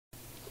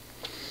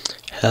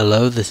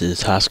Hello, this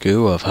is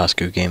Hasku of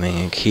Hasku Gaming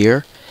Inc.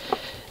 here,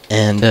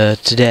 and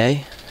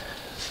today,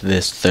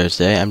 this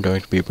Thursday, I'm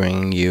going to be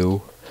bringing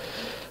you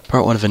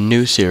part one of a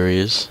new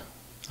series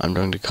I'm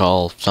going to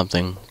call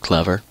something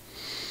clever.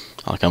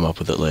 I'll come up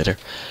with it later.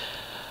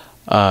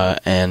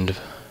 And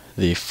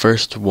the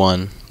first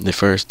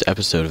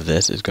episode of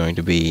this is going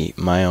to be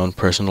my own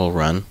personal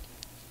run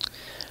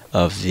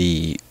of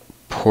the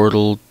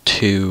Portal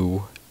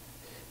 2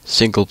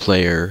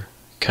 single-player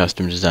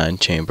custom design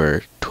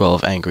chamber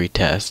 12 angry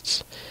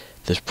tests.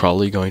 There's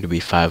probably going to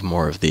be 5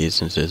 more of these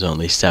since there's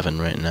only 7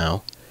 right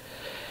now.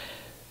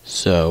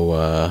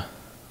 So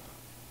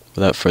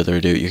without further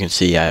ado, you can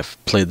see I've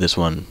played this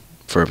one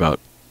for about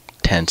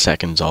 10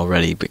 seconds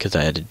already because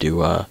I had to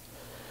do a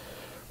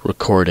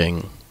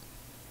recording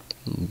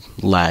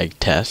lag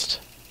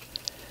test.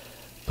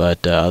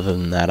 But other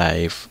than that,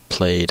 I've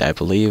played, I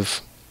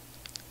believe,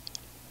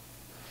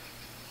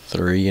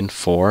 3 and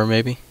 4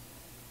 maybe,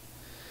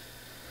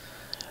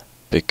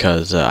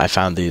 because I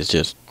found these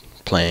just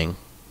playing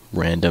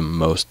random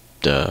most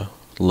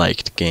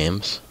liked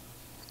games.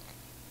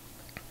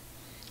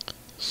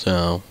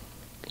 So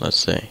let's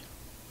see.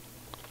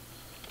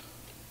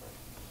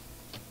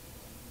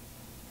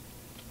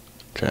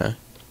 Okay.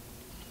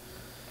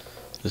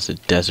 There's a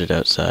desert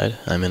outside.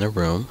 I'm in a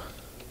room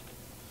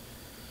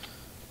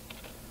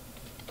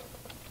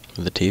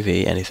with a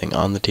TV. Anything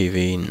on the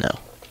TV? No.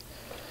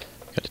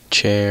 Got a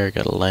chair,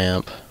 got a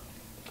lamp.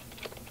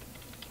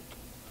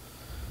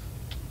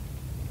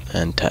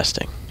 And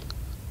testing.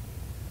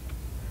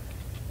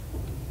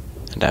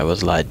 And I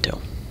was lied to.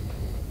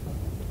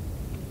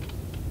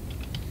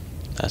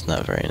 That's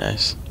not very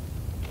nice.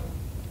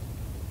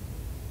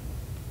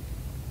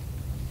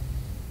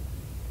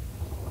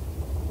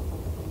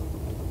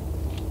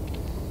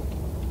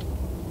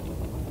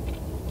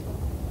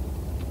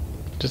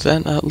 Does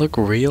that not look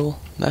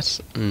real?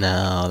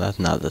 No, that's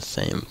not the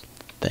same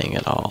thing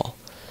at all.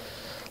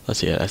 Let's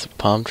see, there's a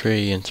palm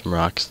tree and some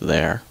rocks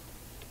there.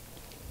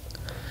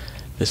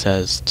 This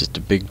has just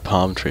a big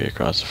palm tree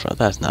across the front.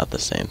 That's not the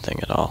same thing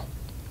at all.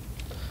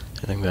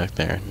 Anything back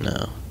there?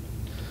 No.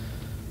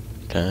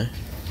 Okay.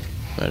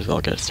 Might as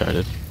well get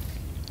started.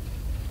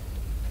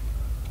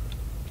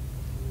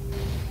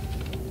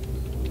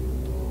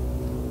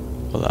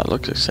 Well, that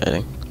looks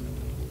exciting.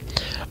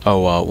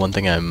 Oh, one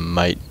thing I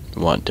might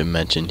want to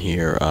mention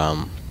here,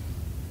 I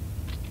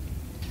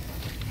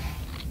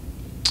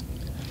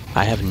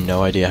have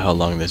no idea how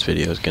long this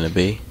video is going to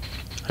be.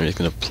 I'm just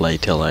going to play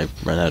till I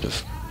run out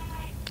of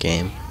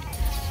game.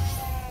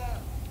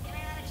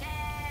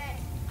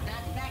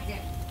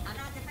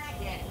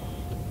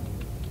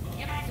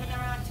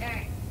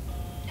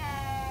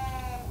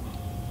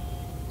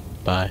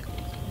 Bye.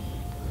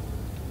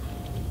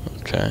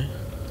 Okay.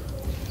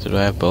 So do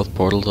I have both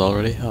portals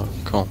already? Oh,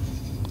 cool.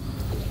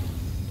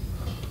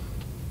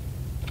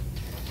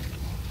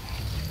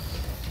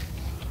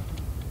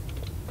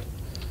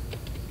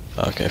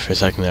 Okay, for a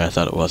second there I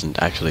thought it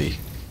wasn't actually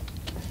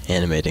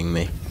animating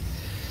me.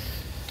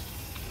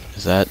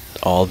 Is that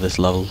all this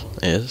level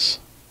is?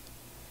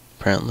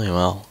 Apparently,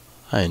 well,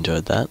 I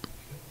enjoyed that.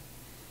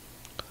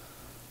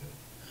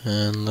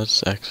 And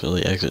let's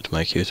actually exit to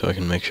my queue so I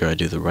can make sure I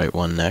do the right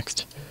one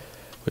next.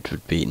 Which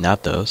would be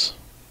not those.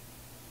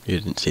 You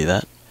didn't see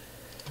that.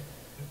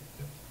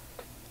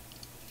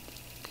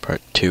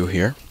 Part 2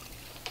 here.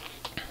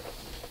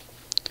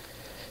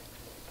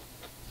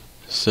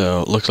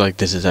 So, looks like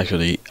this is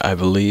actually, I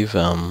believe,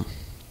 from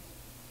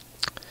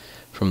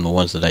the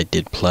ones that I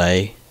did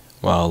play,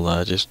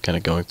 while just kind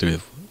of going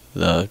through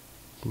the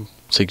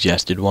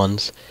suggested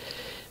ones,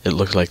 it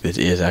looks like this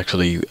is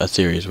actually a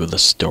series with a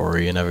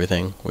story and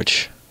everything,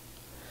 which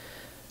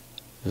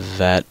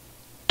that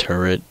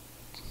turret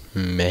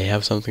may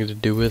have something to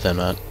do with. I'm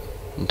not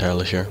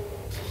entirely sure.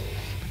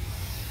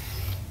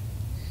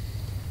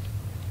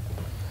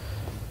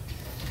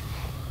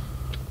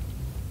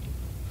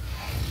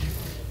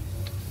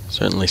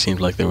 Certainly seems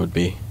like there would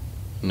be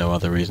no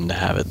other reason to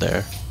have it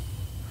there.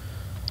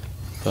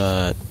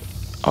 But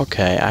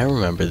okay, I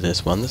remember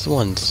this one. This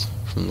one's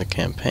from the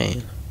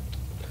campaign.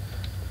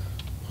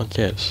 What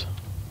gives?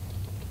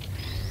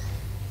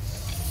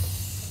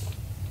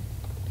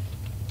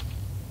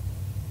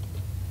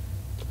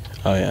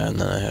 Oh yeah, and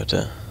then I have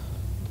to...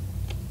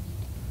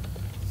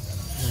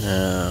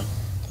 Yeah,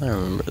 I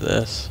remember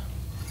this.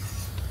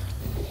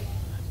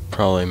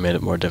 Probably made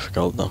it more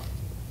difficult though.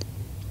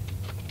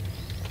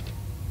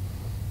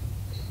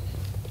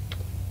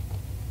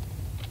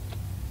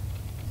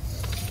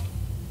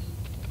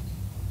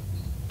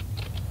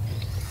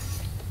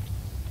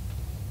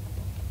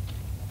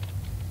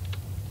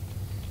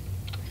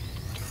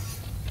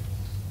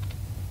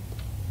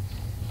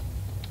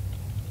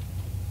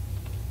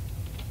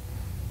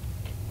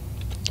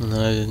 And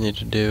then I just need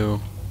to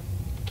do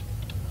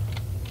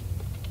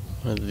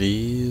one of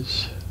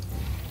these,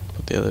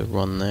 put the other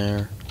one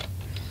there,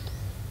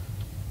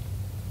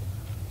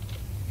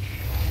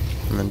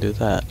 and then do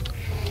that.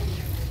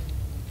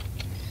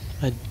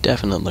 I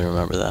definitely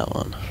remember that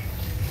one.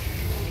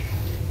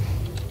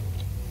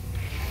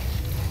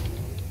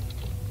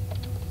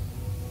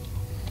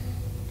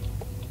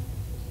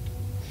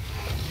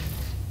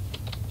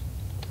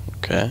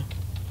 Okay.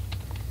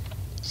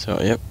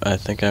 So, yep, I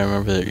think I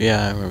remember that.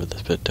 Yeah, I remember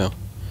this bit too.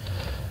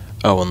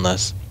 Oh,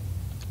 unless...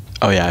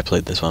 Oh yeah, I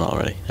played this one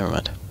already. Never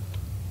mind.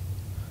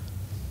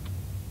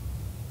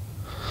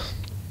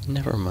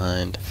 Never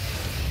mind.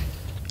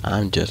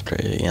 I'm just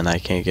crazy and I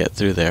can't get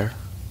through there.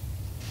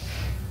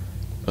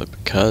 But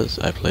because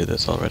I played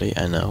this already,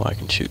 I know I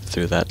can shoot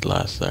through that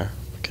glass there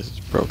because it's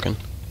broken.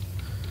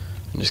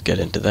 And just get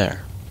into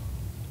there.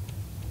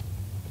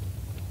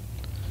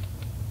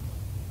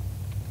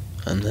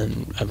 And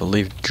then I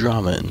believe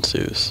drama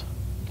ensues.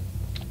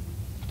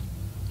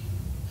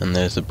 And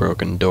there's a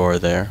broken door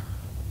there.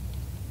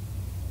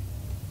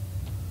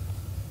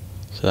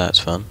 So that's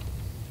fun.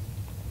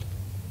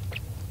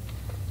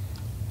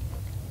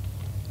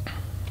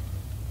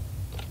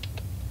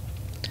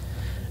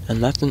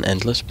 And that's an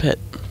endless pit.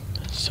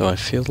 So I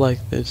feel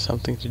like there's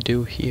something to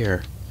do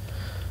here.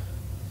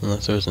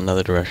 Unless there was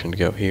another direction to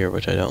go here,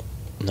 which I don't...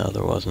 No,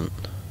 there wasn't.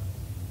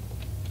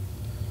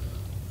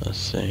 Let's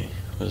see.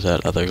 Was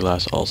that other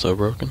glass also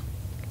broken?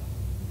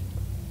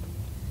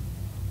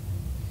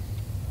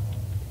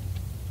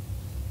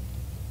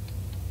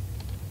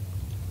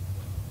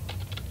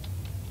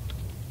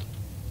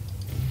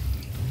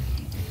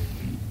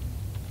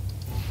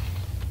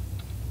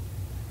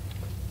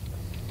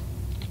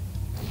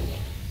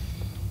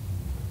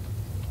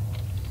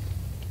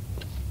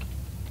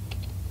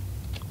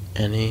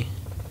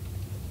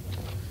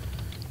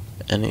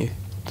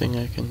 Anything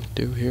I can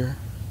do here?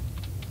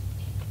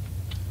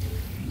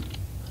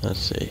 Let's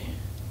see.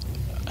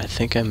 I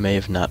think I may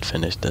have not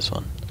finished this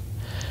one.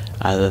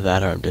 Either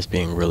that or I'm just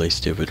being really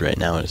stupid right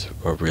now and it's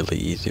a really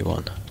easy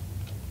one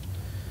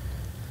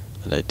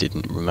that I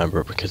didn't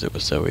remember because it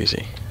was so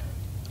easy.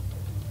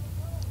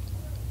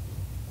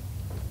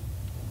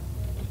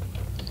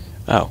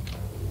 Oh.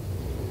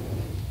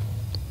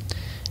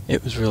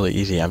 It was really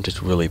easy, I'm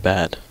just really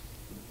bad.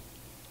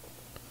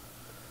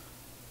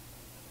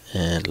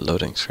 And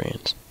loading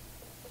screens.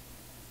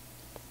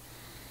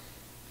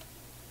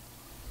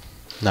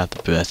 Not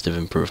the best of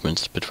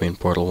improvements between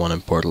Portal 1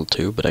 and Portal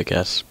 2, but I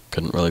guess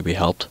couldn't really be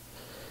helped.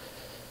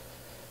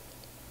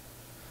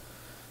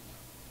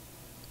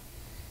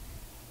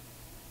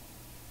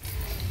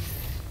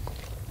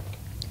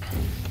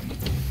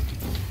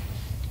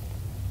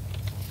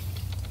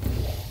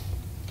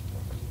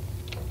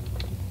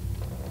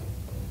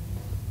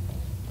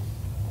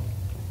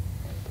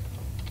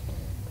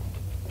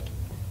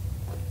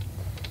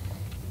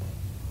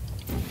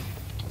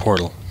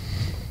 Portal.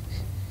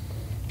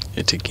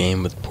 It's a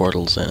game with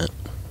portals in it.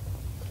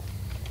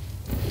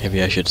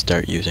 Maybe I should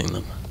start using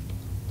them.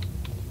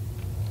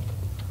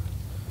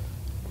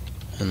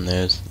 And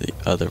there's the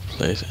other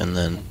place, and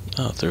then,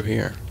 oh, through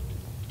here.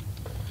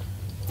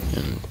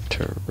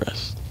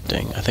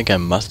 Interesting. I think I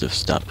must have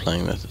stopped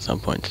playing this at some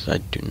point, because I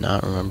do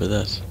not remember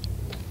this.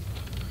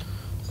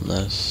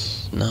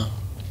 Unless, no.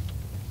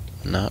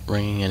 Not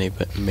ringing any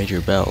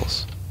major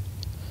bells.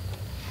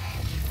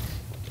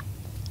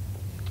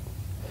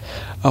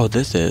 Oh,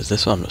 this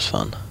one was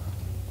fun.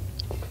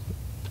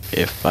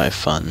 If by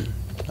fun,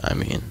 I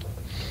mean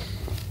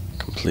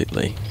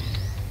completely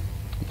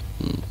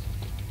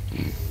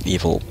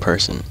evil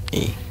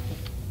person-y-ness.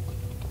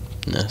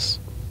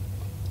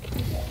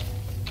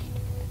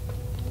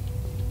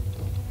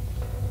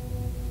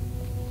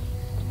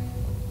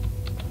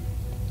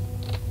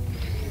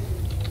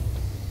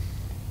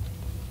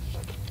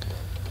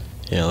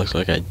 Yeah, it looks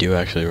like I do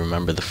actually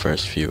remember the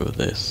first few of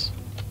this,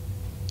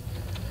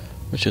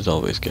 which is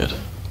always good.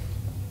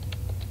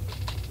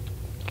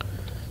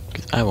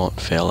 I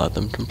won't fail at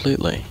them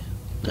completely.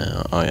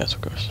 No, oh yes, of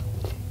course.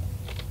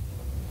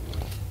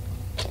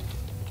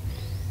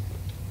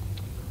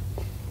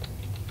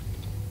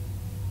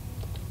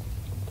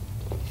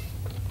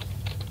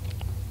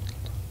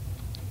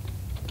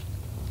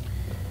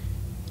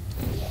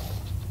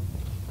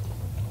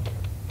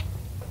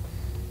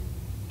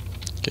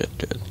 Good,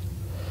 good.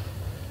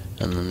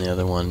 And then the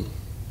other one,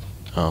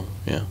 oh,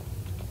 yeah,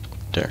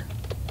 there.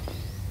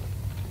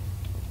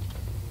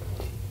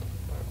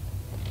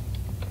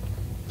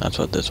 That's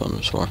what this one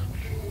was for.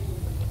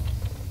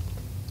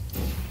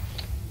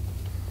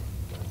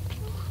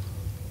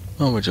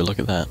 Oh, would you look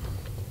at that?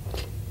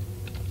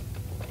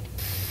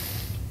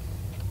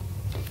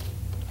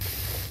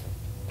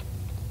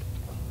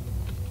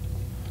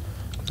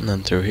 And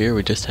then through here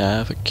we just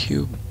have a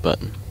cube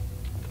button.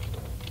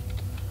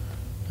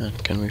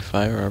 And can we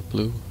fire our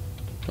blue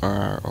or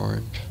our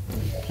orange?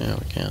 Yeah,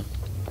 we can.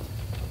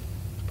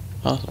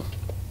 Awesome.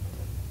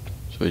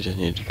 So we just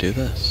need to do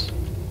this.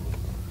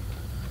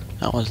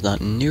 That one's not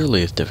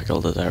nearly as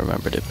difficult as I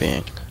remembered it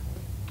being.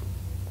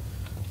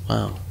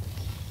 Wow.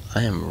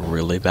 I am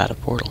really bad at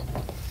Portal.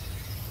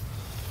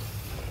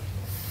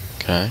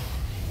 Okay.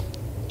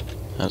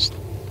 That's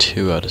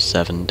 2 out of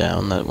 7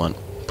 down. That went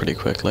pretty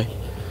quickly.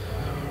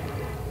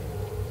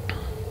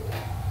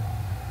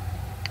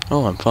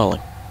 Oh, I'm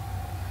falling.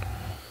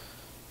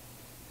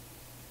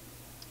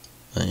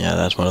 And yeah,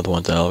 that's one of the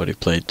ones I already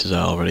played because I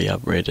already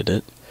upgraded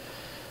it.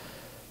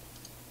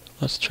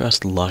 Let's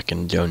trust luck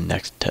and go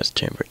next test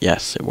chamber.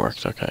 Yes, it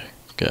worked. Okay,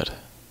 Good.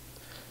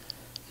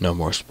 No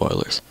more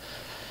spoilers.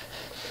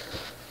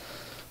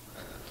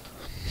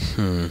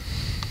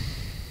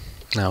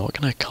 Now, what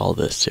can I call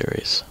this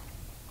series?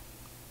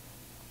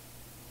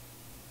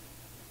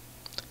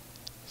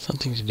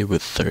 Something to do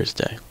with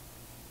Thursday.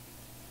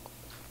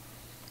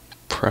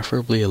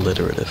 Preferably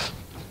alliterative.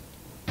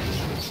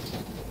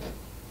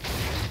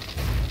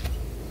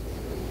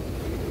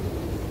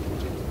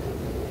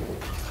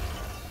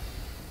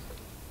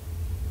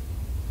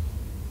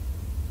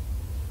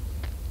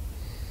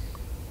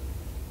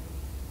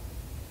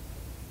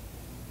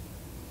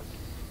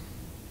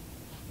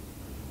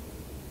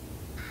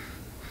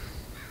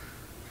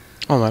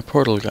 Oh, my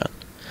portal gun.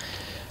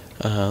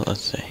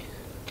 Let's see.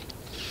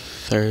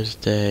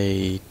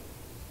 Thursday...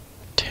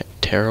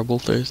 Terrible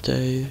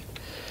Thursday?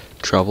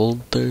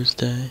 Troubled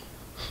Thursday?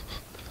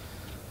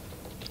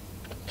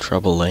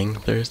 Troubling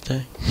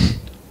Thursday?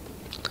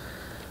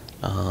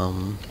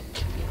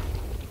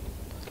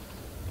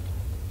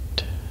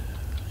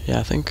 Yeah,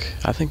 I think,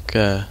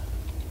 that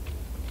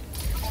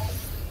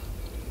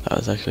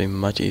was actually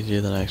much easier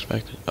than I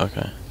expected.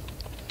 Okay.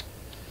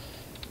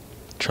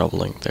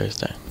 Troubling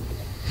Thursday.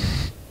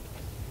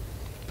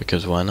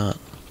 Because why not?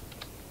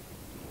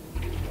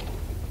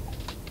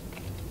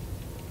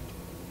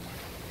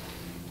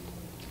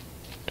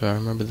 Do I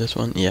remember this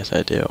one? Yes,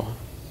 I do.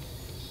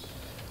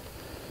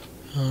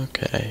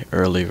 Okay,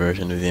 early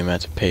version of the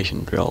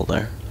emancipation drill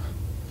there.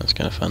 That's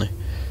kind of funny.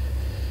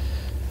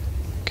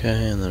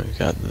 Okay, and then we've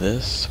got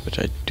this, which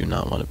I do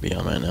not want to be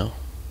on right now.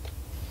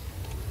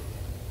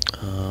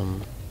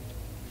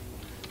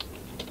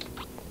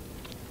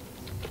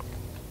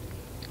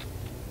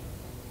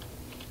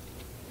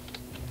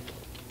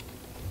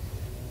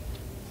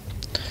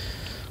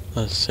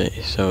 Let's see,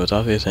 so it's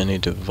obvious I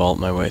need to vault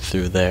my way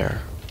through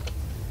there.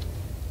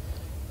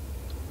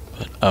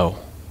 But, oh.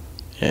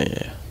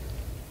 Yeah.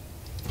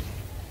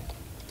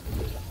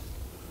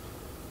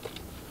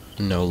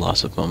 No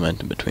loss of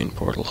momentum between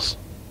portals.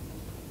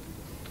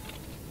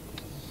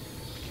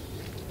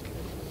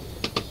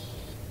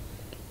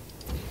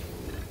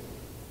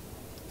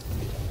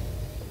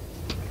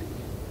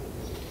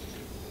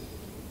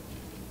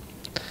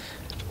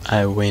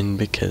 I win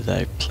because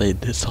I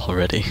played this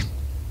already.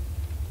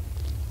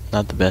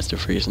 Not the best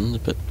of reasons,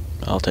 but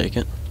I'll take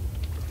it.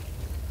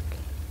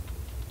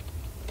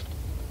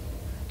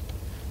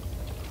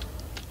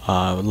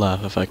 I would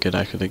laugh if I could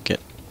actually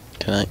get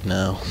tonight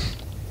now.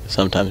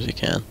 Sometimes you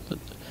can, but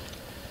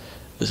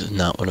this is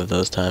not one of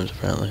those times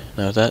apparently.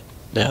 Now is that,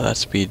 yeah,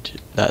 that's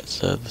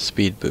the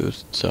speed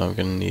boost, so I'm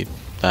gonna need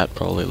that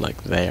probably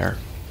like there.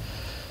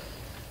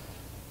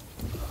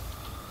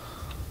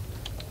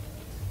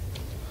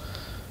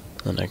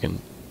 Then I can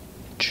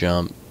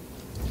jump.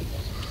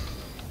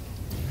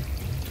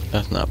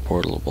 That's not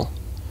portalable.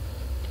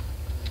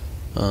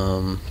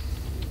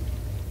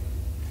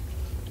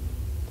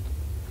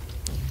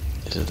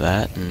 Is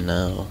that?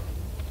 No.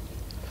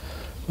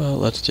 Well,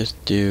 let's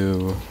just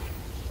do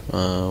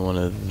one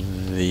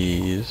of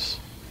these.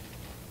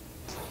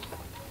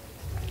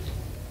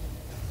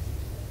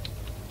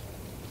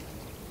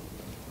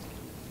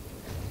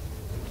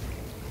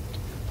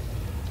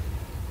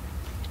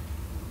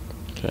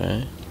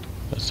 Okay.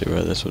 Let's see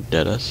where this would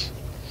get us.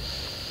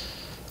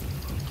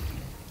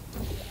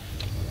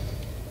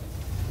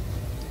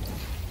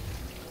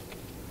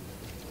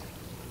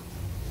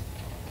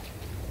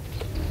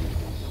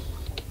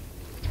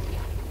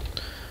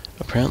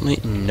 Apparently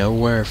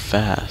nowhere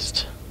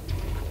fast.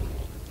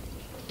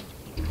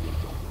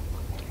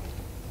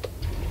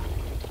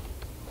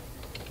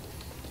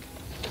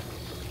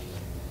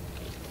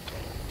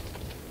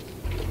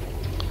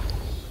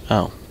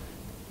 Oh.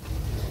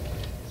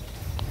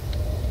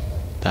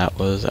 That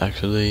was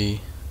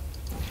actually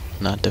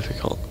not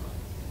difficult.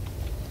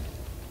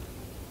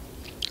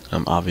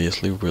 I'm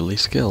obviously really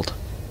skilled.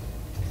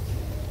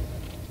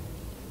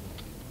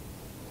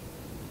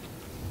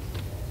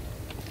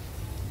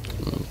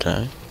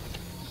 Okay.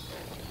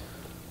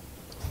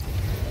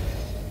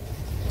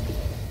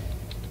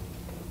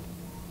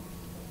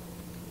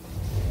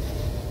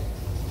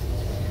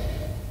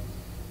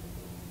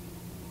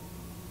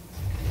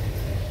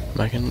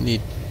 Am I gonna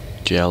need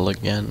gel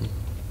again?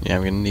 Yeah,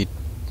 I'm gonna need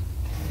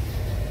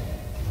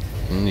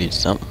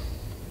something.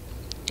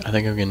 I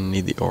think I'm gonna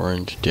need the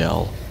orange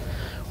gel,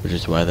 which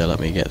is why they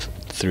let me get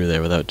through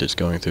there without just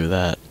going through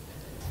that.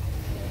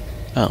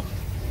 Oh.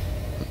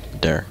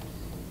 There.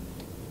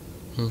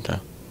 Okay.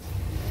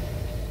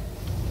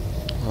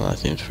 Well, that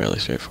seems fairly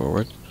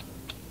straightforward.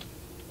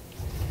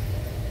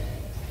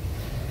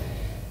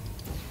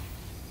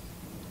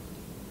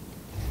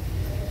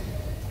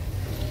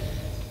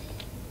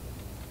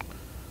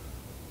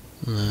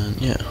 And then,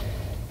 yeah.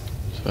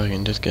 So I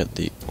can just get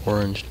the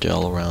orange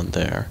gel around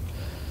there.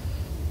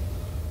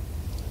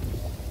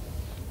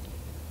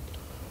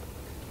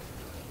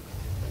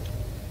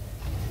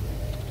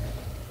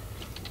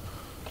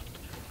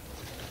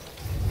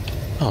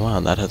 Oh wow,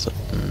 that has a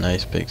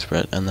nice big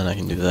spread. And then I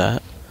can do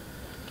that.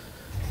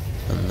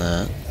 And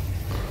that.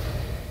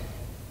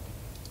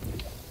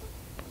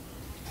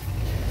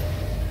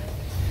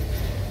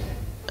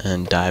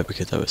 and die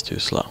because I was too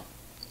slow.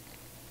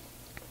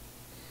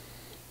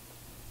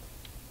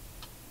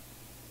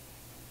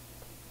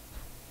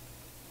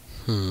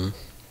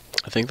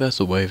 I think that's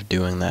the way of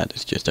doing that.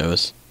 It's just I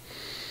was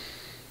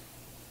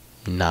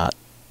not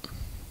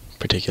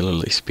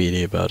particularly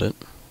speedy about it.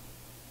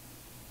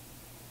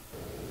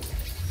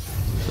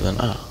 So then,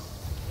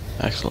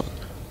 excellent.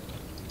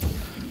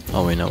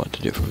 Oh, we know what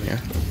to do from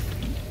here.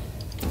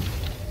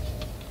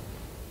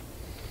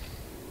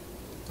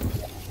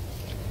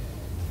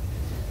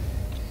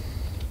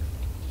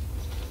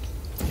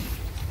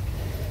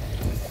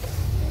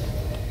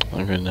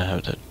 I'm going to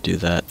have to do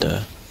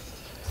that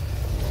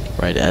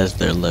right as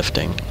they're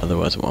lifting,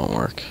 otherwise it won't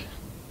work.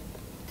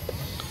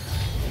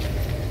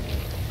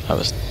 I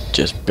was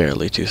just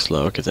barely too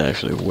slow because I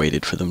actually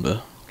waited for them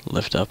to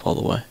lift up all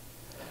the way.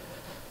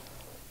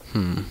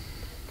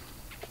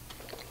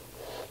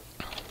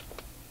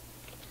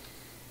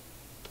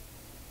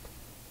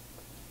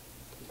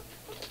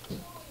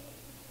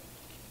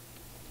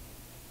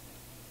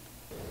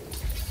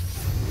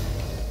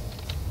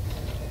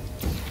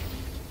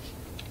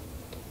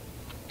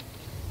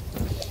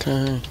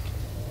 Okay.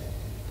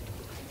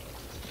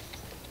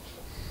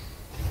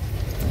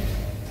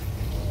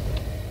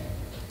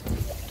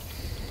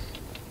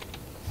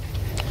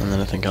 And then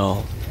I think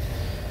I'll...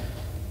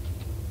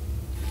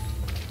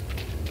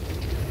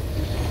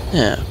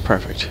 Yeah,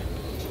 perfect.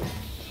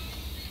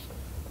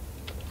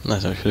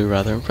 That's actually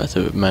rather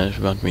impressive. It managed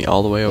to bounce me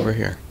all the way over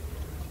here.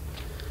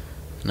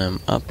 And I'm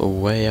up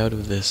way out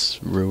of this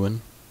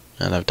ruin.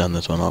 And I've done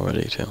this one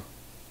already, too.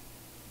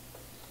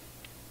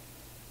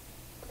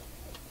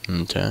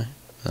 Okay.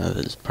 That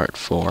is part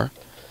 4.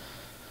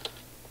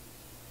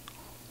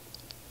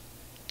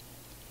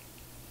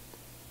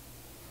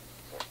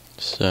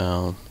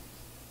 So...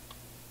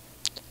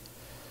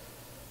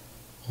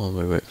 while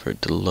we wait for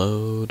it to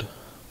load...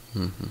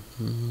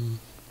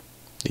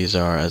 These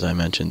are, as I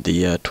mentioned,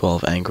 the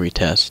 12 angry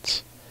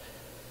tests.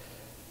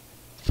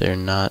 They're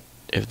not...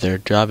 If their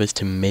job is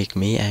to make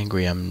me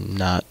angry, I'm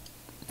not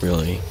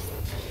really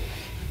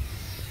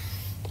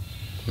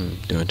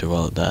doing too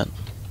well at that.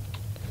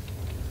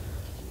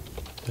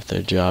 If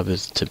their job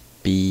is to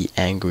be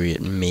angry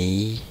at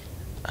me,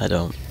 I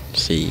don't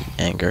see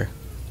anger.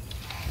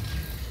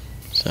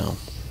 So,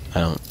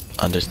 I don't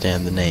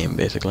understand the name,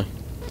 basically.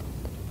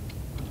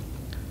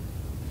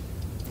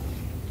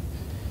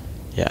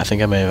 Yeah, I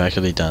think I may have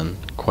actually done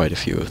quite a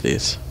few of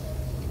these.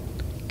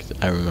 'Cause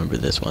I remember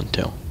this one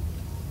too.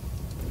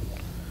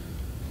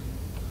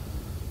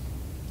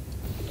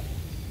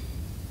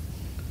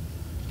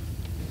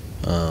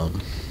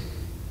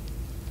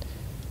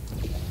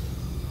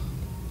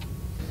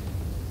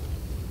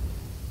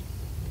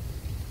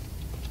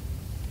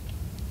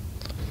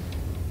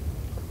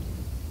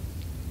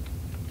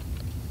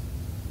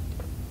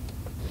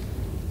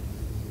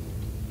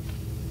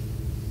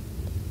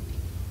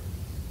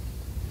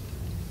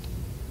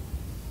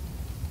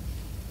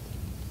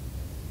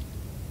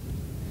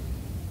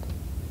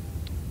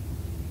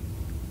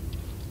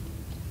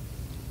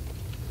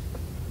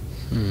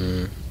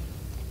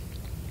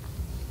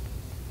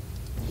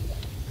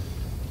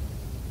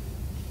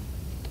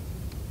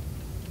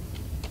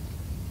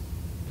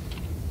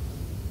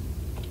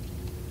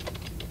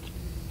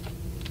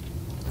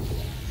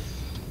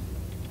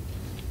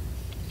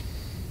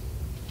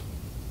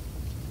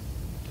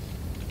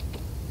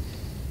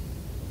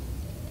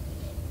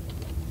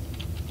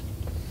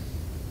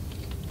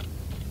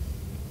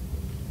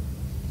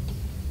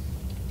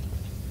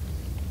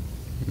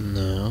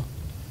 No.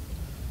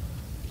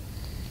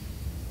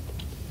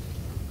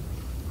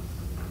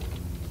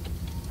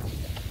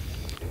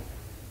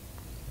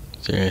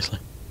 Seriously.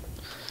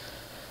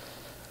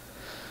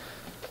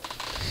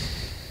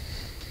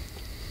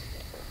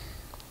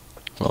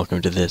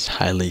 Welcome to this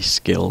highly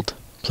skilled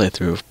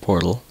playthrough of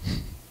Portal.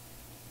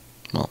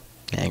 Well,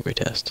 angry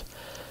test.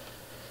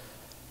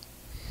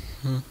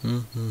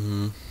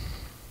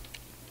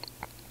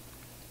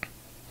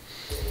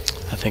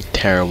 I think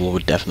terrible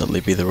would definitely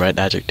be the right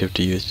adjective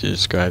to use to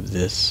describe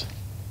this.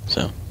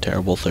 So,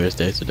 terrible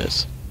Thursdays it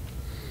is.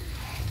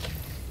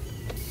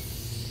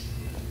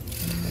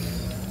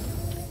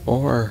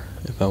 Or,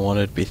 if I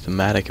wanted to be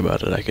thematic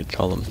about it, I could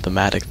call them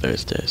thematic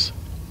Thursdays.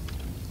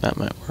 That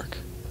might work.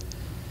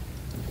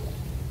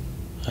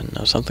 I don't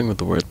know, something with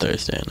the word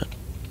Thursday in it.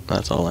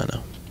 That's all I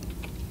know.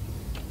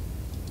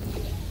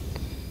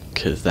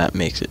 Because that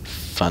makes it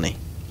funny.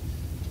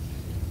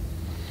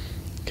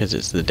 Because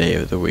it's the day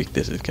of the week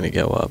this is going to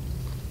go up.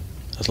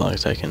 As long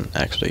as I can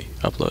actually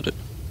upload it.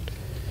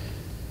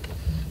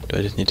 Do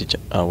I just need to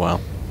oh wow.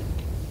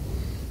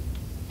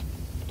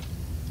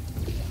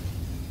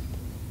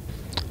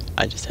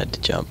 I just had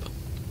to jump.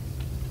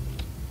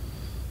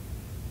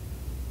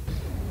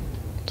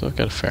 So I've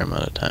got a fair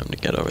amount of time to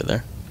get over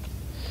there.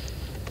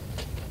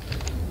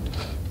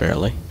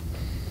 Barely.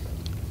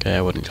 Okay,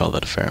 I wouldn't call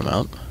that a fair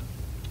amount.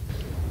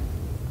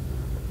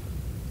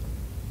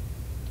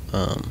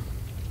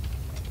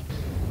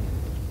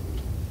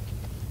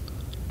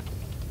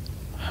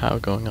 How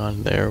going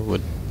on there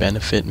would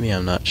benefit me,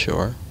 I'm not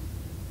sure.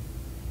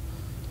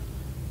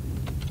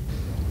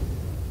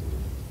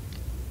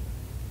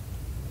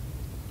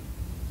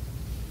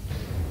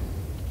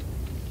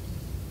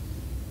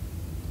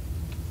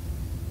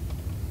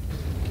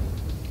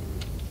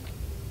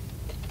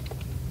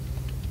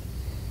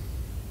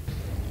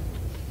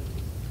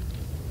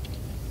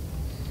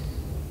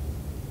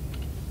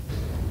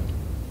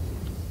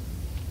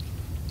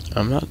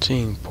 I'm not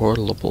seeing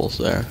portables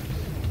there.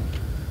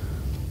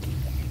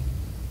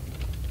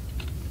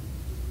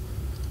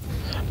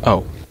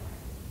 Oh.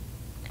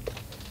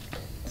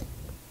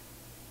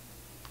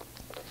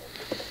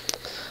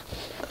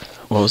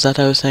 What was that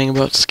I was saying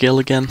about skill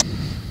again?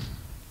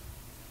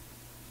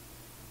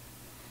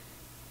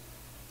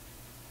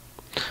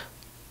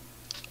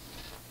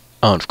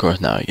 Oh, and of course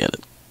now I get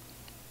it.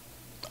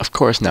 Of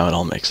course now it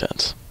all makes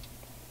sense.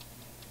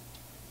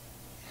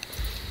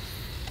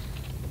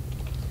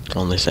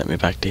 Only sent me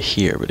back to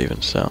here, but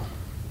even so.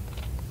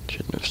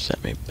 Shouldn't have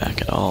sent me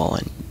back at all.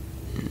 And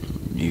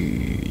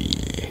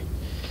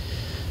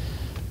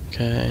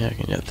okay, I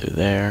can get through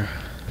there.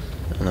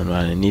 And then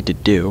what I need to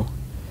do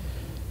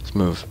is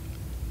move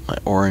my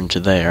orange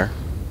there.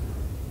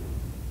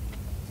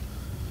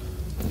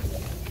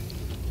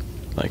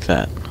 Like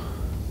that.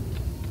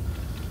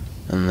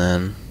 And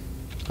then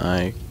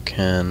I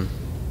can...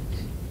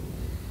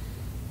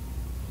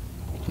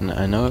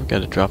 I know I've got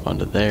to drop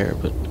onto there,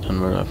 but then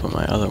where do I put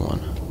my other one?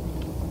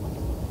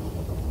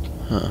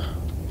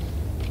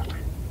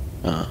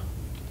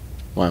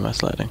 Why am I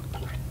sliding?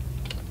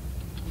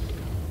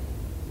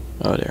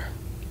 Oh dear.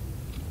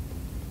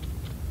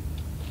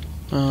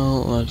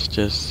 Well, let's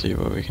just see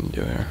what we can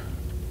do here.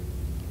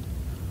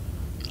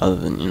 Other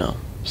than, you know,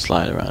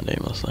 slide around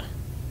aimlessly.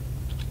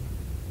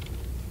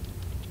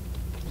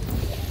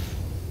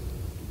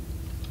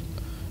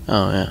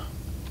 Oh yeah.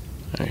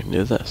 I can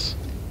do this.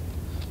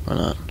 Or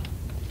not.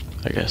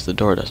 I guess the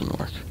door doesn't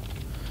work.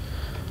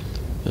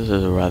 This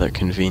is a rather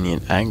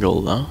convenient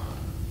angle, though.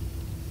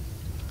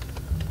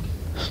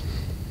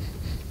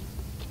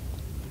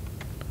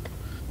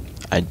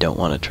 I don't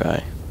want to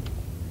try.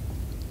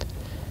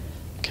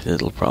 Because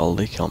it'll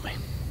probably kill me.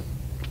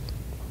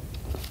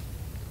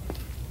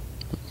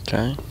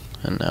 Okay.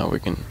 And now we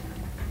can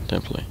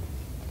simply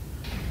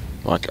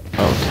walk...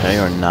 Okay,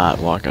 or not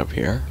walk up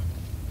here.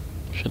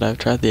 Should I have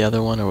tried the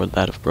other one, or would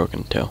that have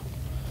broken too?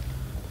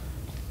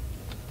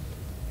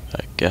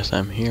 I guess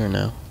I'm here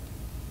now.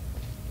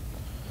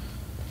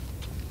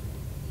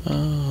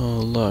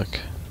 Oh, look.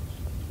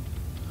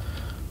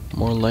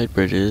 More light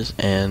bridges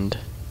and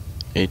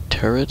a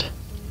turret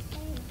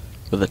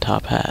with a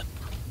top hat.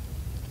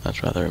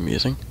 That's rather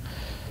amusing.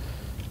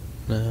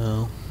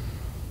 Now,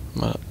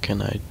 what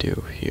can I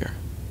do here?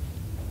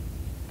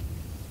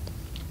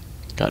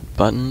 Got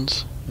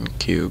buttons and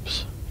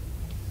cubes.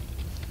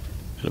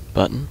 Got a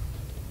button.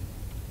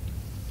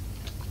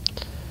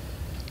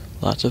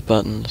 Lots of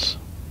buttons.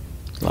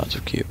 Lots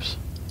of cubes.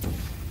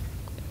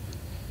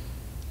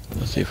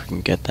 Let's see if we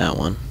can get that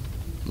one.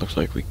 Looks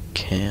like we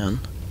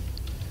can.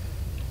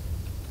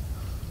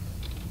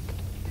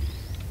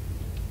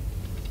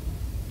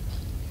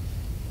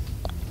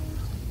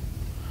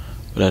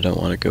 But I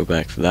don't want to go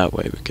back that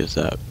way because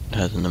that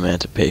has an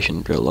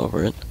emancipation drill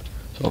over it.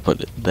 So I'll put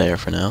it there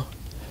for now.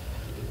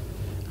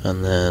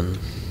 And then,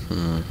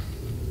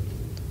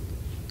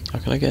 how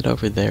can I get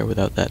over there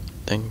without that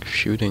thing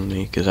shooting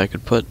me? Because I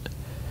could put...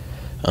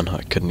 Oh no,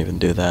 I couldn't even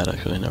do that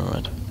actually, never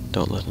mind.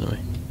 Don't listen to me.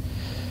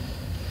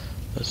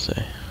 Let's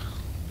see.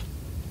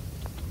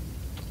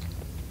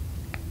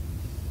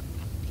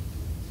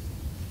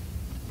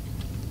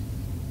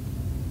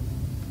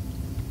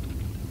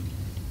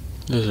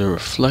 There's a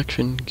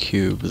reflection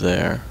cube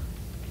there.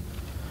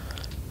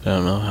 I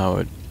don't know how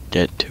I'd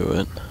get to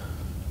it.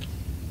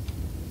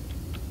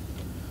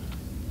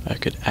 I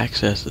could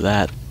access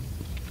that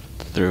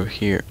through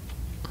here.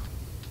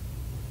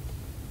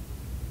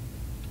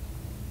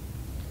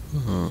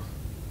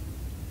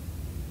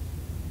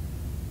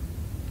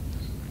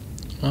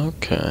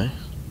 Okay,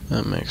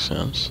 that makes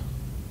sense.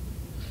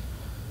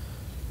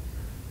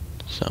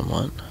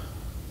 Somewhat.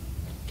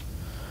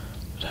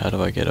 But how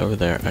do I get over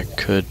there? I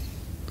could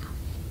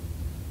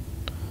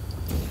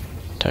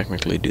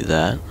technically do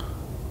that.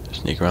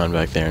 Sneak around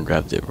back there and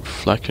grab the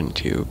reflection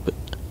tube, but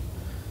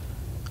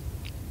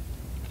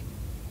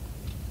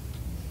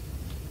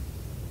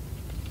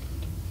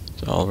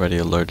it's already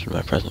alerted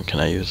my presence. Can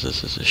I use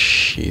this as a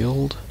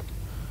shield?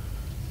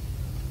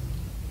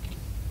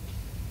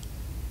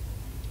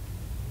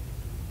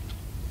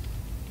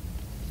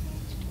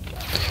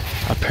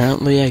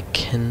 Apparently I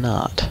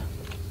cannot.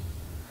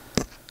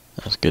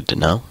 That's good to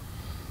know.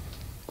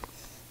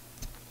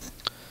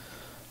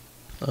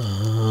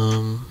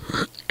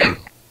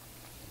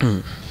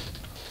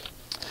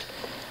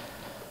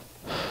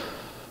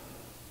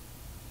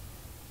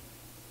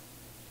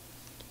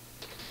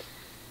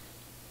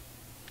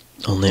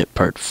 Only at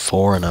part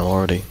 4 and I'm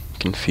already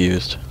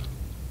confused.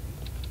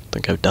 I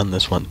think I've done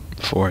this one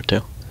before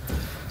too.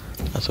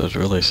 That's what's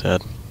really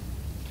sad.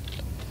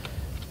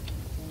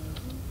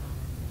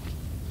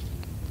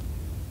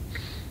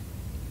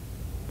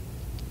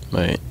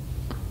 Wait.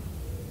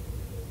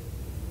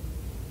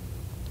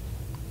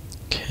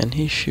 Can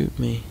he shoot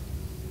me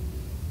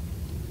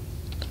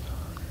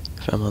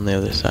if I'm on the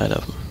other side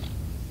of him?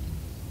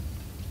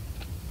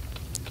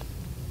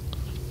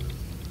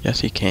 Yes,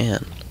 he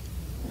can.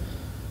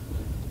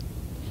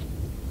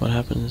 What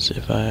happens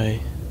if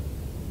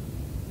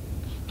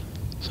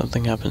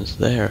something happens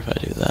there if I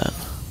do that?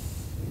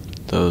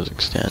 those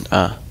extend?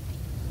 Ah.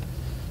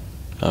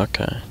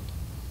 Okay.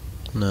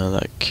 No,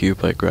 that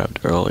cube I grabbed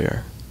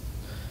earlier.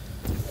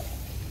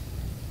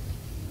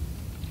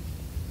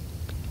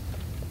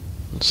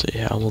 Let's see,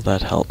 how will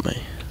that help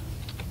me?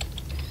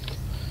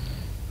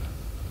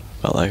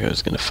 Felt like I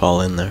was gonna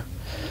fall in there.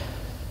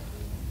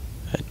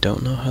 I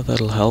don't know how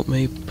that'll help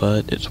me,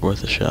 but it's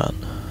worth a shot.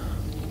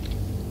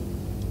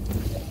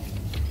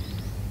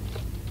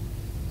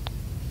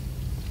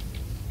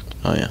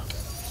 Oh yeah.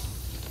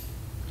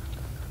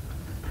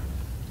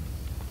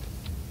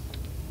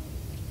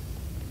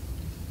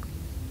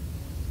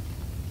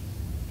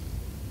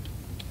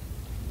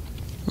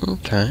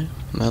 Okay,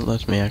 that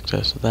lets me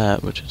access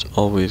that, which is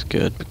always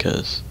good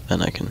because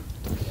then I can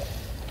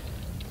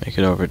make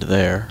it over to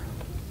there,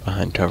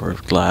 behind cover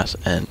of glass,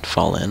 and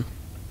fall in.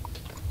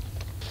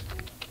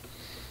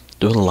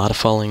 Doing a lot of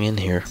falling in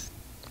here.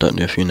 Don't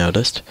know if you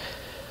noticed.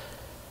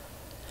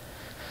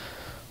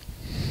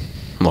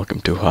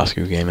 Welcome to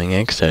Hasku Gaming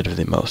Inc., site of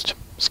the most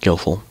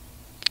skillful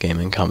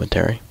gaming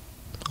commentary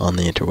on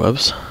the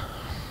interwebs.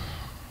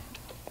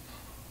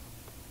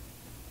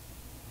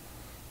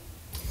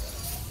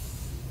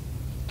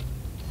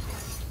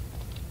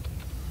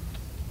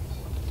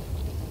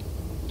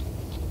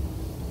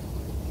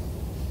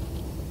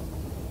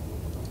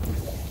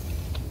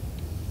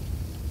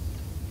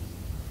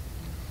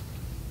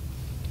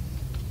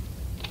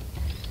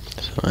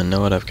 So I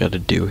know what I've got to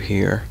do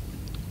here.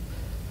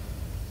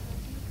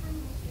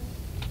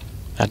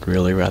 I'd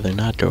really rather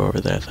not go over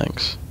there,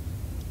 thanks.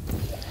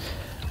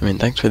 I mean,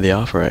 thanks for the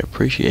offer, I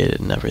appreciate it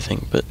and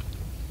everything, but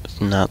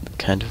it's not the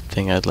kind of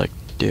thing I'd like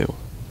to do.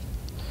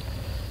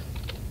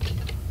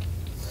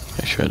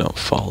 Make sure I don't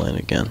fall in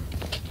again.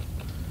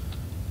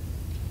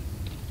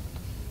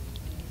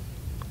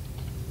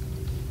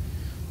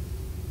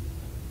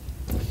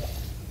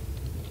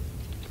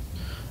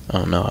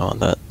 Oh no, I want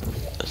that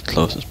as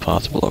close as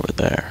possible over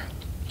there.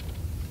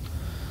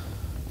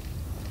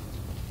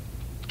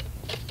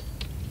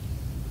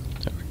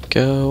 There we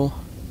go.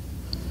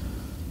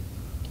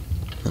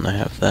 Then I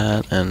have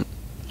that, and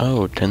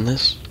oh, can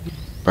this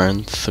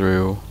burn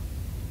through?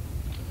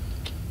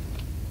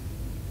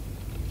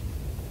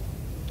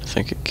 I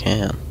think it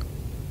can.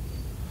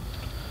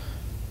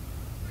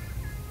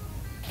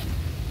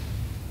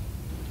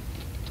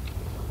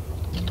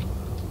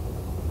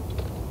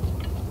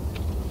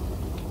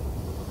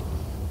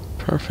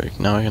 Perfect.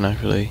 Now I can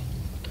actually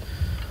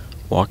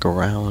walk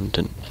around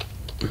and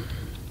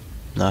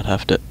not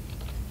have to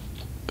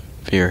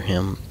fear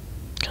him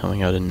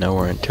coming out of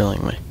nowhere and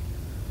killing me.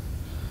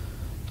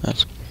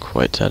 That's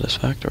quite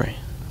satisfactory.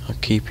 I'll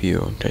keep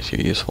you in case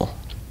you're useful.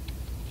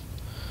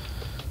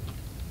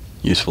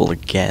 Useful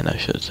again, I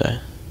should say.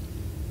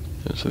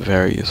 It was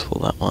very useful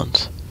that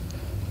once.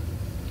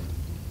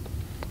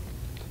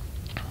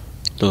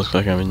 It looks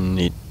like I'm gonna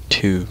need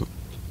two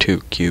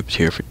cubes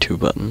here for 2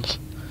 buttons.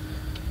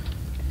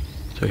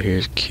 So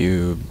here's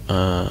cube.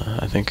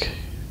 I think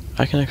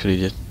I can actually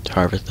just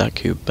harvest that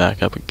cube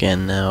back up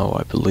again now,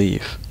 I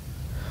believe.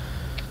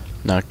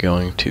 Not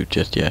going to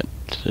just yet.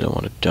 I don't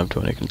want to jump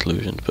to any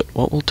conclusions, but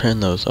what will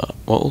turn those off?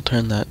 What will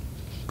turn that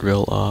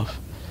grill off?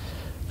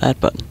 That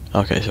button.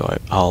 Okay, so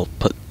I'll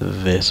put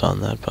this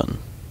on that button.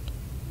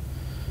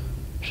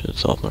 Should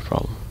solve my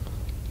problem.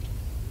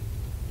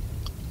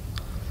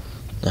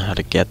 Now how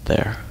to get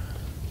there.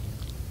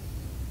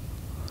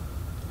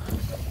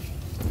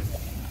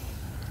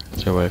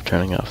 Is there a way of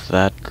turning off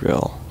that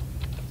grill?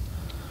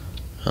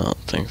 I don't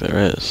think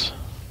there is.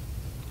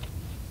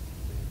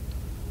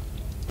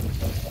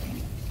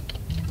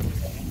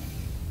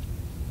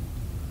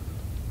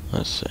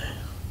 Let's see.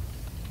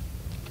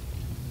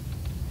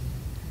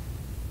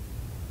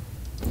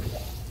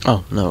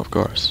 Oh, no, of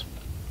course.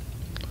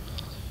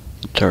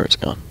 The turret's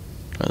gone.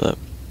 Or the,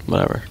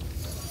 whatever.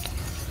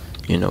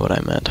 You know what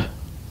I meant.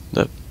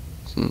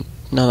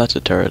 No, that's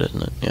a turret,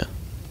 isn't it? Yeah.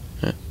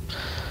 Yeah.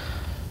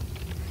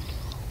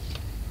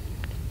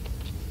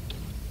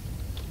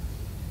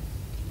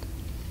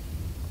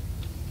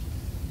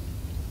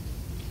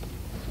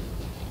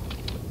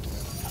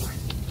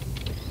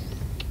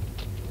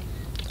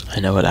 I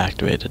know it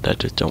activated, I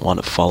just don't want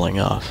it falling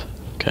off.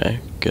 Okay,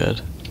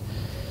 good.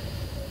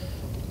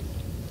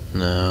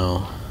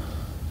 Now,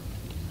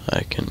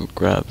 I can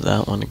grab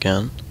that one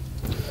again.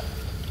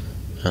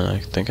 And I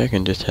think I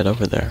can just head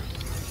over there.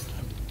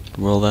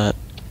 Will that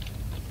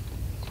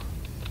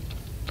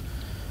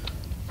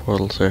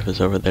portal surface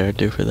over there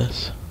do for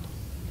this?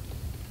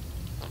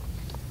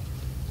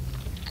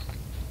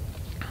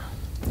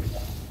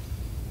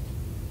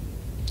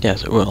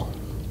 Yes, it will.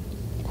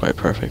 Quite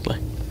perfectly.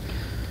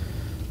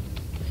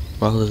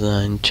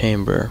 Well-designed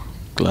chamber,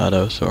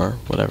 GLaDOS, or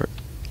whatever.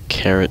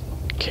 Carrot,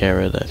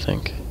 I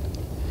think.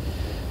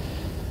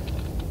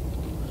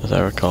 As I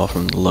recall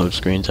from the load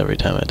screens every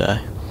time I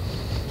die.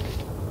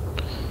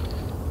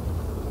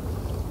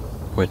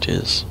 Which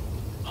is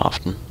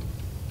often,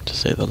 to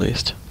say the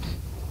least.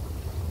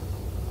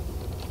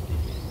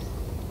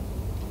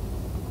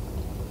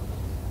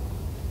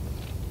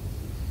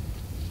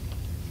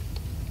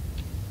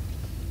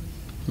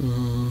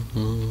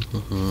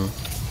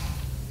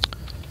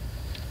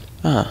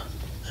 Ah,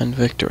 and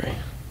victory.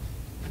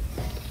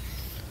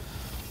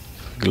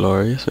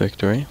 Glorious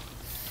victory.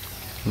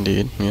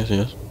 Indeed, yes,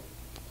 yes.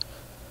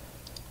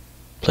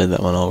 Played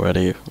that one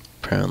already,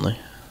 apparently.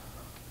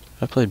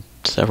 I played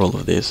several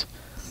of these.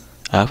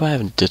 I hope I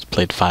haven't just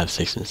played 5,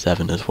 6, and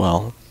 7 as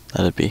well.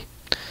 That'd be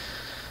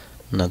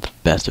not the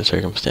best of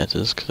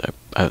circumstances,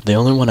 because the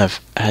only one I've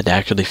had to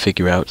actually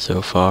figure out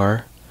so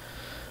far,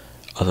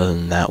 other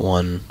than that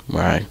one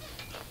where I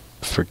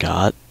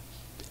forgot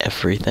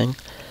everything,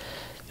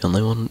 the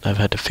only one I've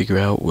had to figure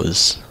out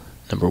was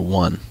number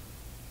 1.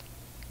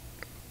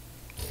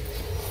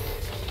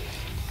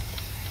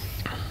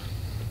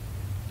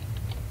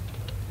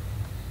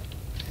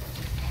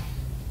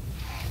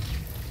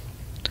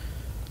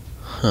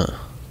 Huh.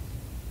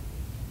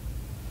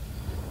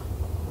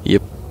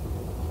 Yep.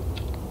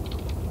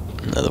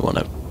 Another one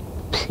I've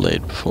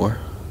played before.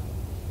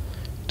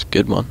 It's a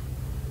good one.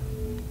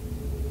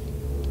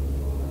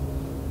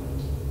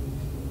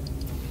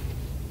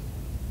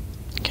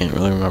 Can't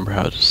really remember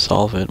how to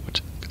solve it, which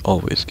is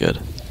always good.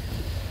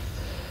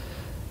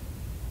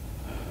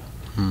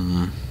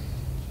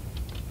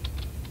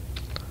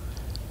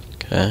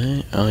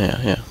 Okay. Oh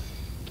yeah.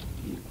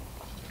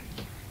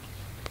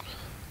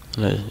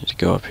 And I need to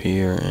go up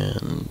here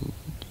and...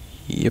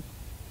 Yep.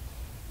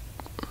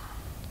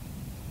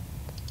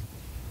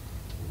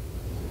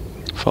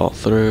 Fall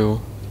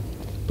through.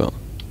 Boom.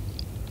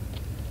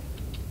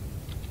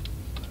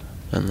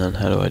 And then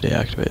how do I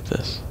deactivate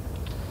this?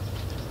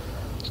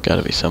 It's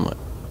gotta be somewhat...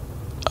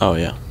 Oh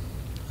yeah.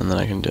 And then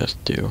I can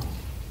just do...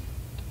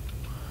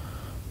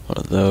 one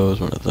of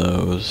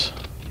those.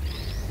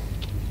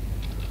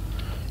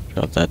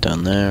 Drop that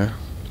down there.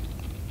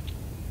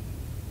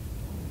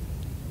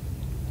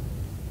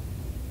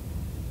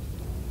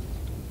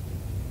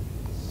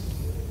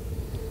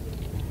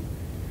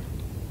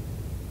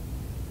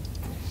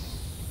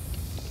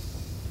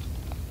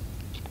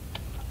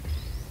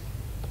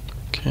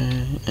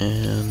 Okay,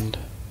 and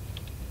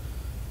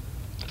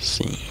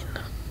scene.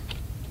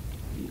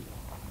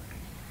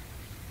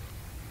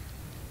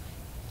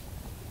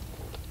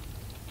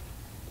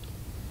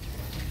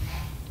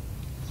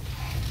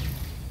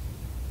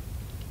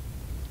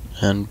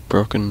 And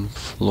broken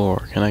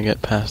floor. Can I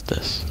get past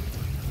this?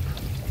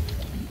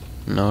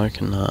 No, I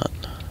cannot.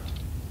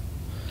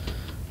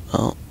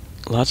 Well,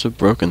 lots of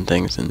broken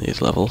things in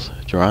these levels.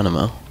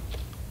 Geronimo.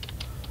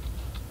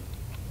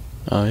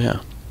 Oh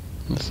yeah.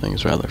 This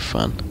thing's rather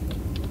fun.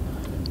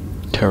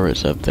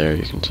 Turrets up there,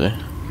 you can see.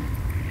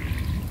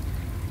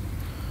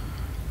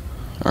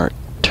 Or a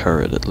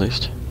turret, at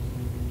least.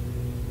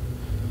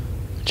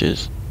 Which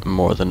is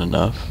more than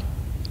enough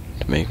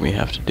to make me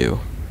have to do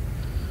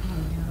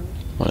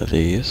one of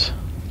these.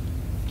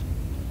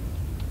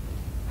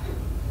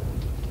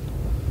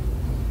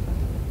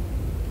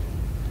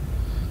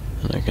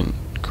 And I can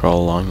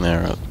crawl along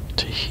there up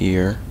to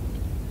here.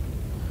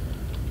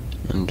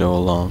 And go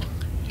along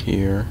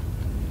here.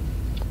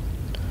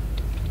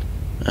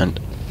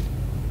 And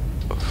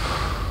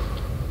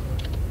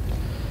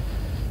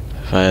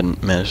if I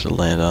hadn't managed to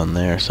land on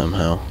there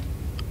somehow,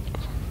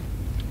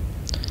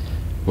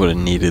 would have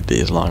needed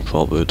these long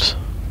fall boots,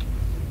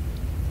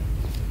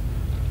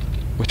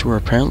 which were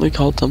apparently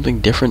called something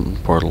different in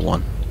Portal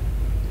 1.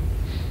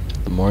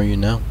 The more you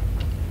know.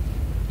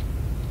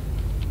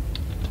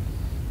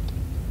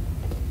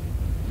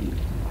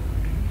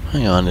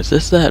 Hang on, is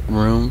this that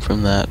room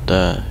from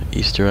that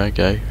Easter egg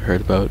I heard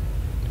about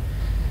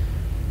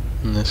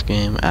in this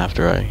game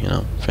after I,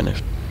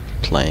 finished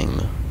playing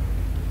the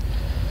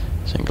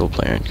single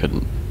player and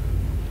couldn't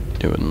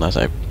do it unless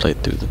I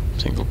played through the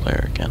single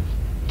player again?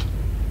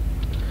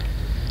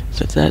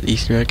 So it's that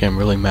Easter egg I'm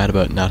really mad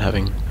about not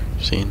having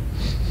seen.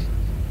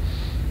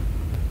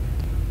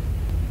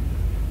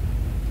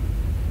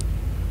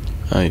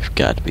 Oh, you've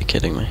got to be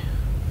kidding me.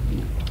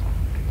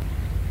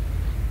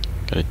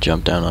 Gotta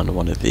jump down onto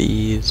one of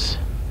these.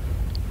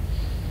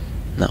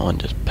 And that one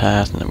just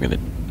passed and I'm gonna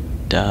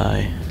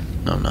die.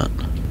 No, I'm not.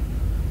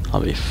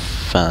 I'll be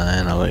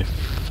fine,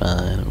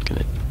 I'm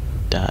gonna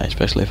die,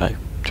 especially if I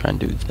try and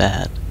do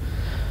that.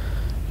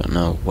 Don't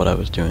know what I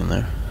was doing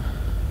there.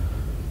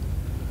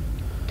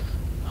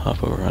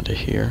 Hop over onto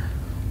here.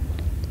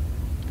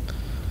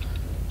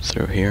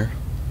 Through here.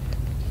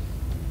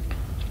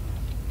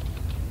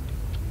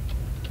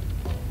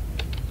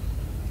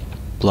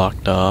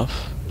 Blocked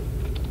off.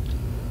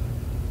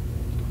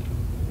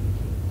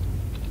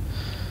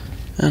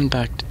 And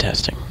back to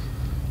testing.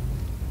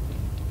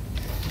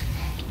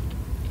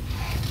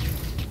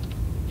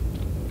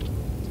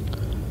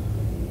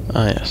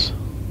 Ah, yes.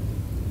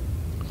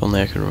 If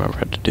only I could remember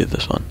how to do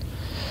this one.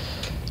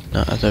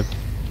 Now, as I...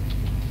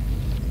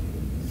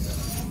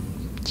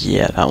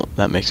 Yeah,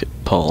 that makes it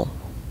pull.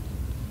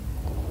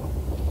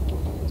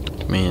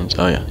 Which means...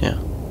 Oh, yeah. Yeah.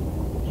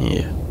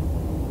 Yeah.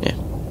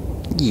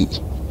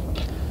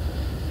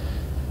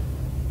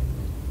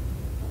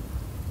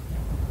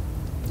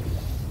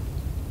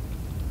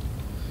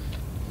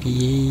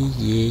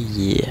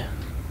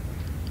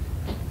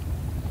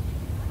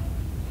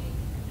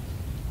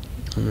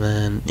 And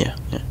then, yeah.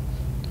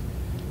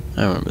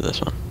 I remember this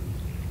one.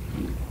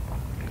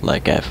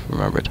 Like I've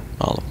remembered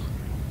all of them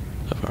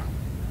so far.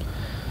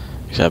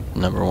 Except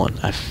number 1.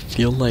 I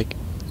feel like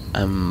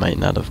I might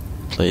not have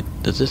played...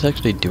 Does this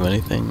actually do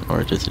anything?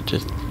 Or does it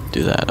just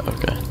do that?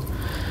 Okay.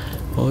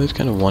 I always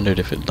kind of wondered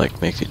if it,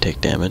 like, makes you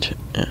take damage.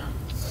 Yeah.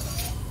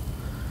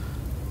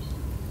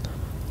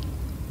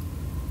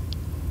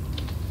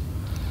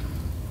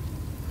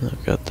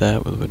 I've got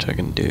that, with which I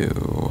can do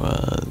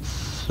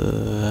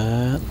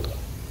that.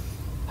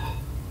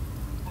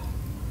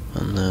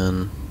 And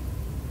then...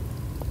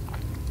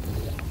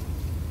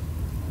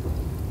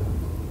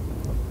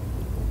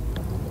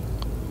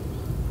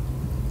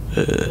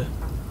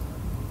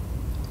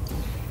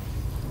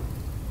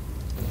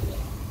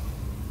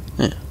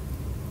 yeah.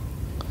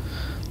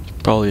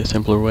 Probably a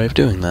simpler way of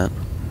doing that.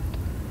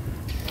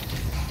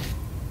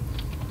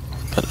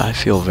 But I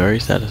feel very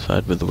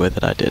satisfied with the way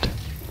that I did.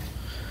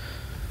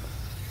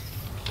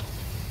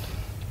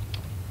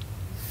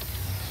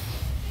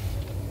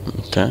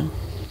 Okay.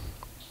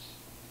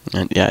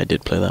 And yeah, I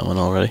did play that one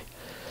already.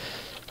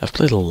 I've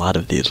played a lot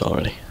of these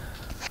already.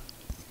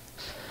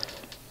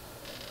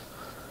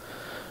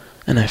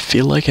 And I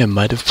feel like I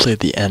might have played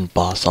the end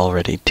boss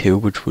already too,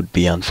 which would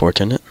be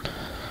unfortunate.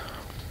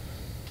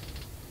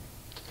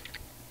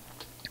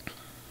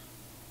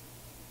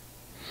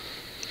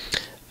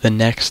 The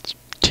next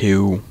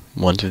two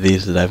ones of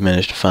these that I've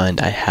managed to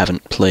find, I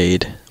haven't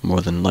played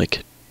more than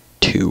like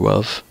 2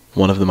 of.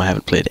 One of them I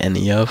haven't played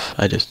any of.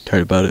 I just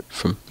heard about it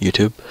from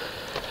YouTube.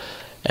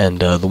 And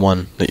the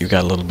one that you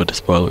got a little bit of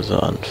spoilers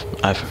on,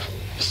 I've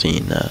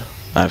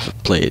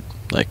played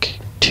like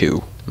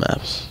 2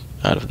 maps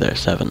out of their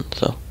 7,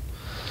 so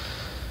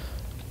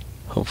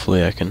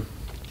hopefully I can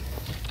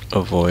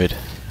avoid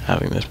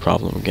having this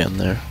problem again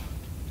there.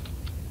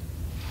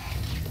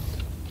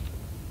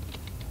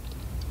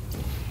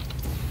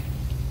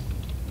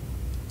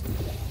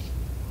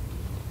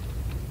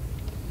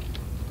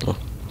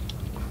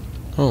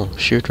 Oh,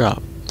 sheer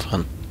drop.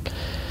 Fun.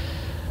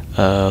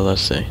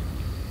 Let's see.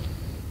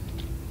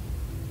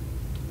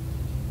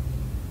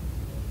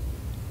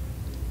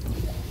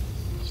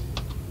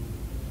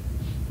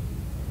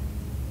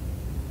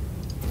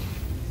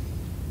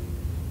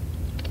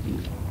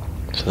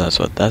 So that's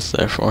what that's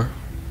there for.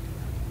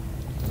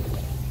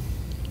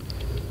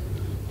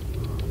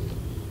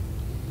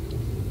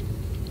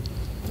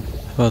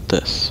 How about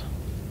this?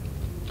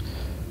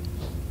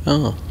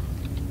 Oh.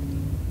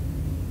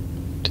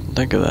 Didn't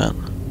think of that.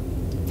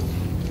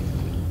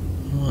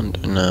 I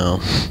wonder, no.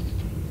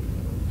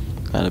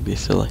 That'd be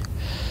silly.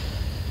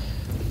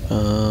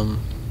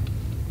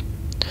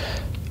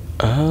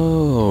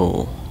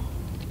 Oh.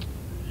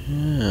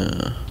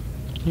 Yeah.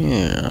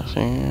 Yeah,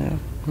 see?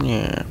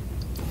 Yeah.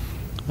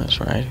 That's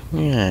right.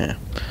 Yeah.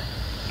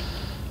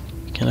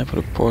 Can I put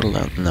a portal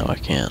down? No, I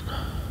can't.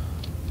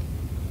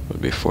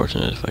 Would be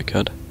fortunate if I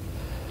could.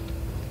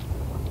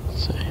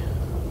 Let's see.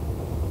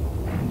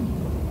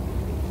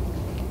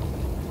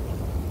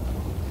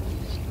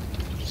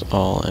 It's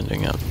all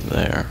ending up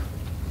there.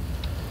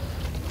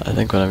 I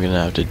think what I'm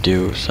gonna have to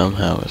do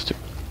somehow is to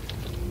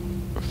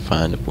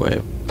find a way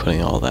of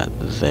putting all that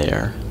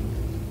there.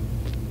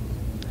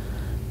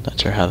 Not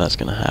sure how that's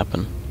gonna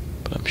happen,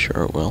 but I'm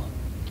sure it will.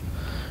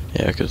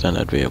 Yeah, because then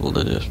I'd be able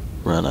to just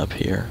run up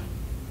here.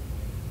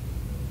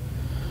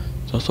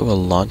 There's also a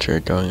launcher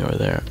going over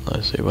there.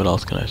 Let's see, what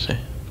else can I see?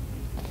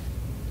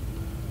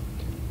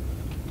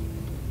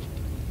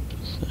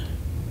 Let's see.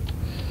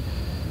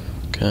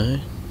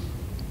 Okay.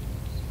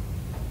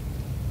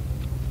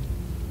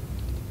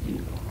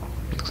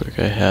 Looks like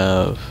I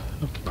have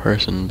a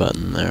person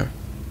button there.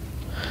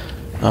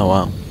 Oh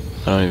wow.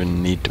 I don't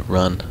even need to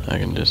run. I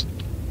can just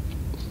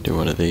do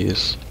one of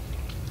these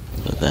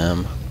for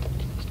them.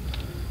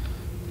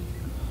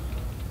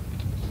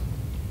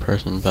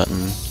 Person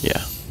button,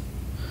 yeah.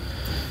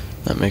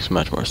 That makes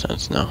much more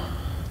sense now.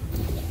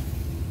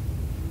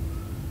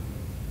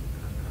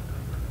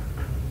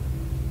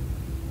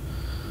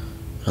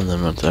 And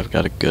then once I've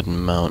got a good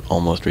amount,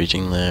 almost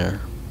reaching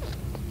there.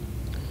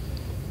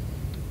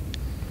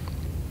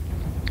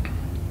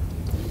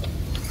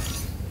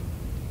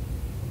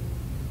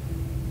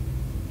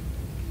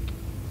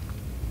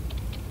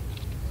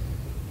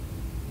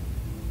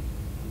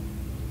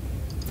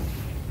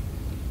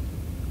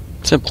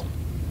 Simple.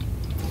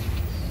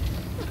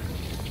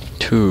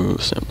 Too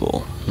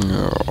simple.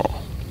 No.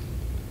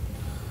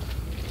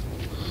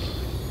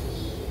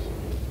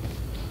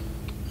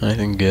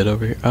 Anything good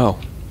over here? Oh.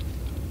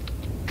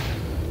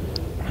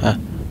 Ha.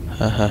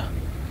 Ha ha.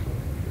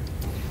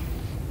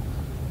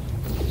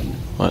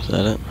 What's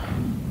that it?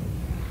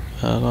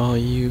 That all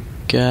you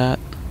got?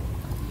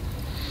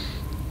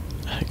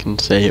 I can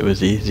say it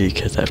was easy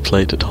because I've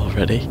played it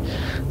already.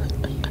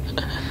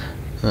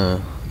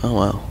 Oh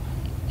wow.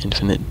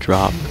 Infinite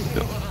drop.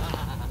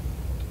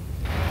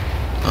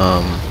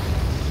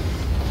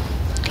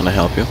 Can I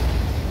help you?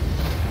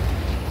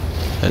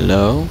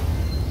 Hello?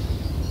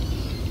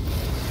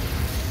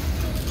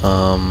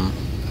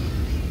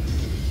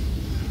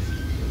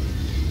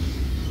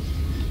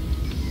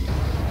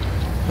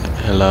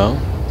 Hello?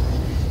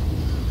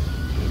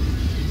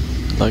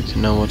 I'd like to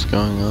know what's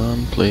going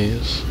on,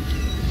 please.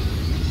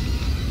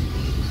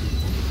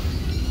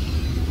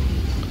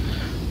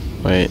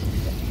 Wait,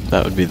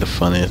 that would be the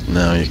funniest.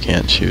 No, you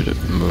can't shoot at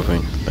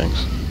moving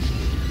things.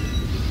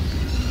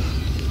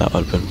 That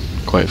would have been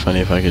quite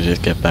funny if I could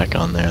just get back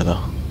on there,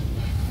 though.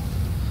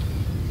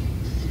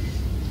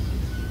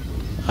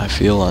 I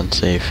feel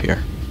unsafe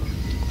here.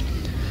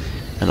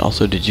 And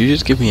also, did you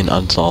just give me an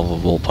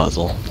unsolvable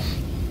puzzle?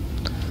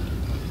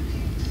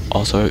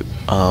 Also,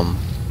 I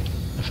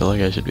feel like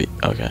I should be...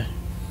 Okay.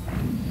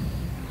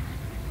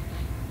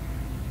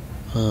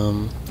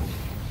 No.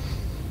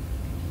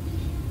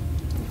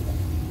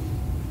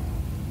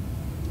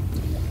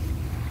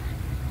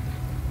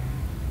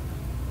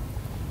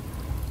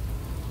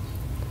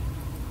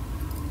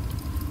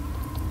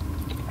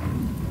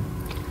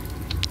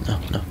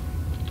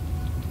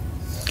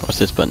 What's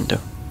this button do?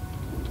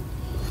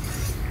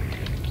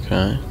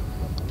 Okay.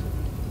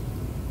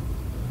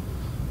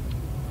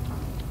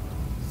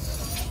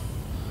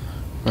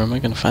 Where am I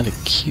gonna find a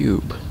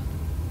cube?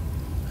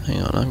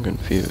 Hang on, I'm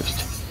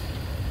confused.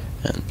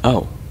 And,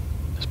 oh,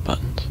 there's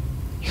buttons.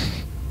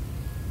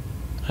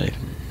 I don't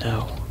even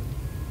know.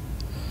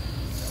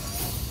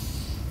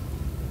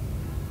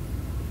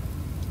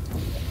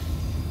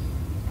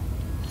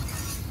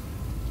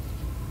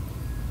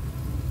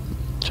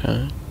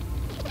 Okay.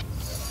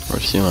 Or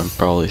assume I'm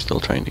probably still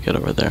trying to get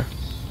over there.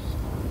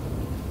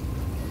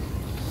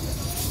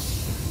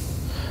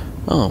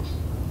 Oh.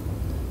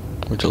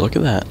 Would you look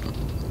at that?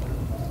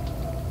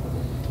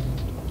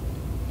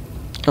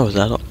 Oh, is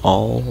that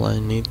all I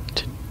need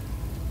to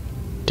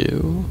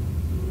do?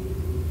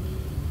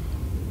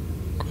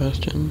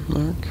 Question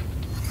mark?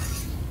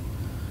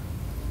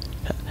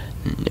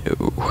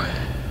 No.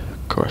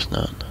 Of course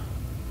not.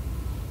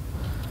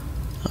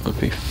 That would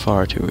be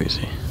far too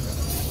easy.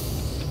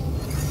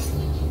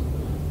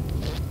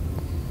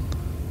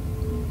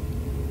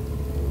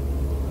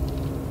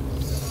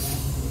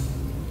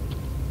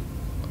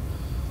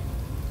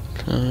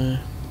 Okay.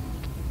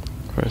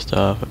 First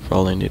off, I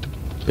probably need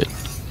a bit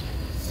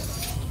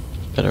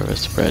better of a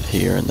spread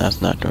here, and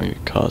that's not going to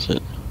cause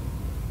it.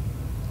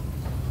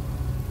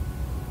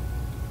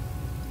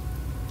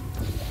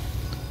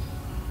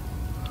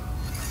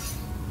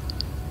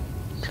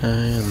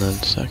 Okay, and then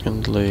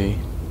secondly,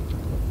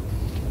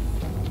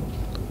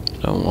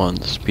 I don't want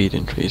the speed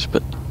increase,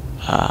 but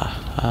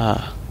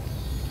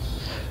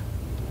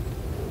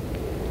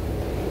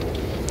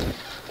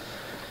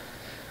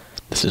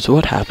this is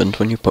what happens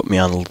when you put me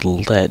on a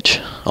little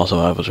ledge. Also,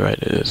 I was right,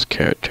 it is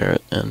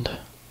carrot, and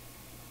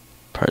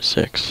part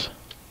 6.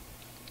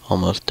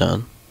 Almost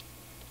done.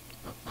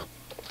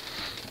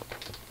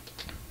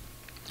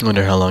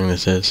 Wonder how long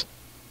this is.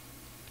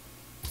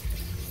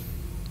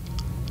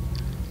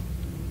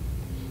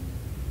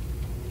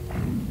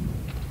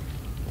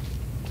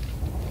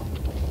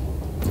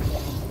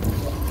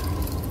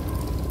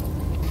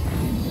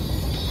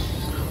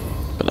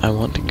 But I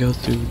want to go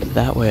through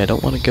that way. I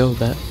don't want to go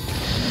that...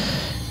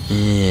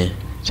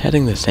 it's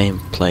heading the same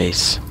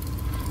place.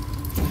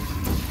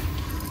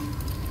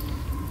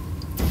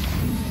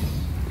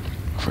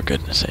 For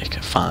goodness sake,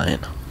 fine.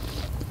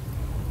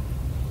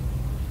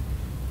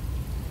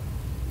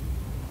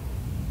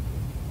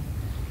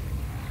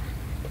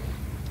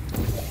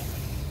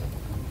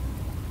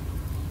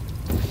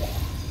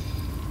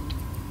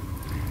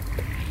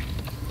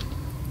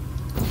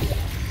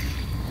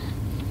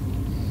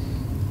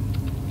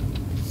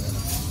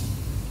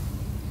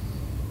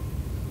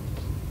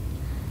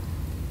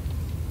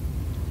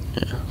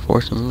 Yeah,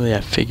 fortunately I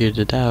figured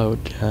it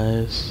out,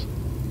 guys.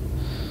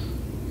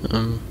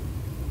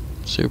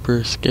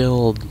 Super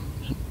skilled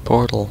at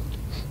Portal.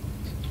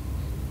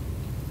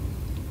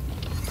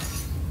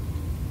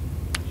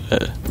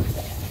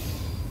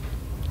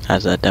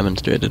 As that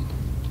demonstrated.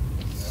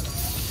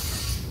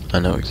 I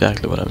know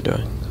exactly what I'm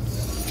doing.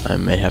 I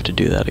may have to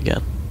do that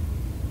again.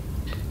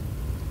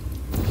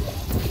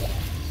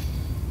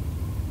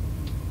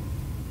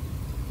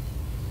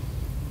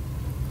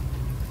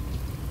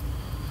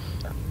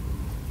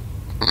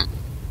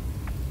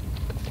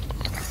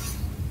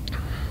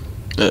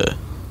 There.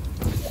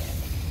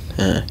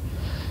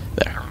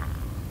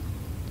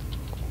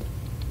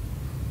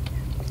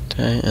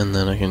 Okay, and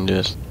then I can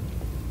just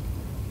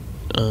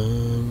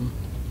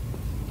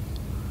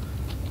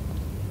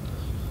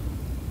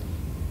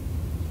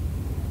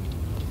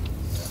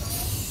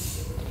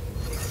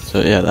so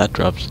yeah, that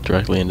drops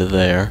directly into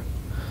there.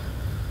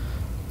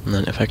 And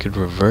then if I could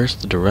reverse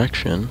the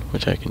direction,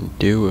 which I can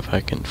do if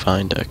I can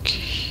find a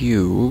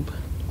cube,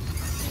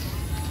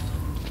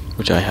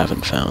 which I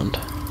haven't found.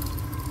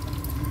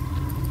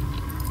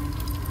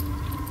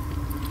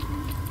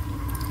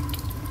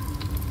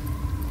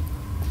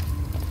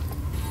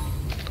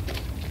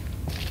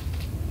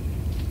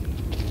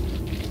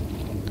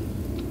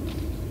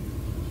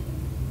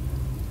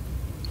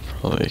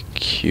 Probably a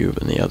cube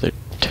in the other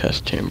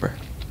test chamber.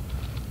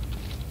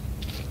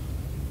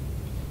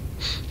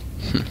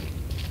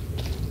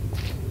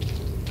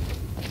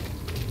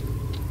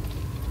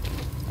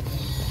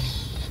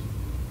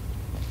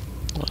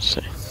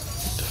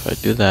 I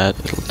do that,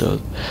 it'll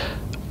do.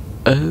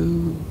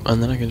 Oh,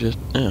 and then I can just,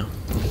 yeah.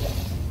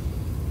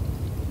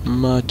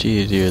 Much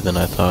easier than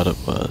I thought it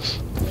was.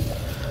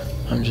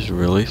 I'm just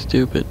really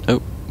stupid. Oh,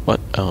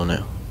 what? Oh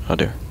no. Oh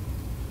dear.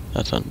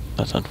 That's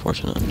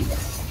unfortunate.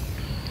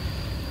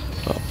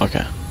 Oh,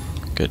 okay.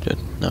 Good.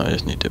 Now I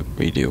just need to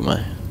redo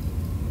my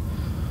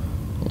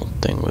little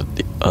thing with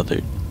the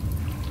other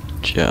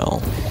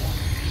gel.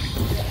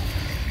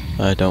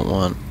 I don't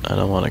want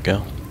to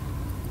go.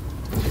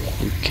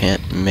 You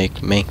can't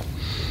make me.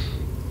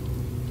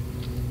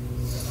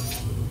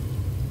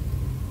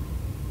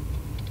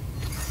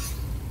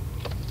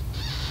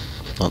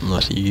 Not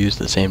unless you use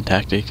the same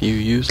tactic you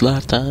used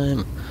last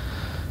time.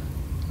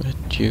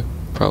 Which you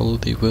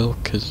probably will,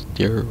 because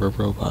you're a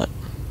robot.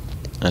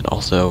 And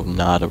also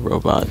not a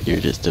robot, you're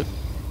just a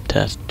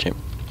test chimp.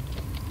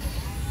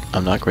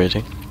 I'm not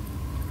crazy.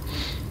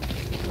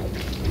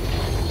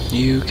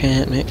 You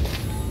can't make...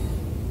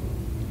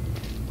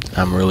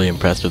 I'm really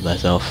impressed with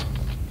myself.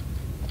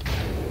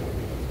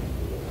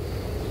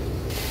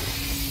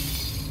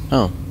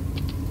 Oh.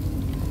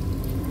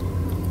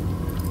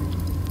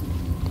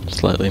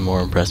 Slightly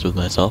more impressed with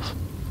myself.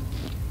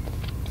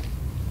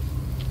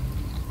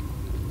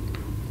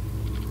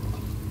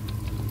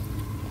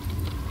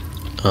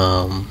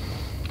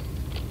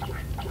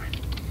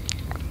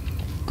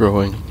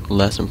 Growing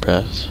less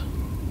impressed.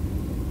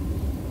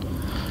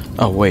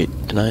 Oh wait,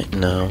 did I?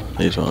 No,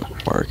 these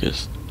won't work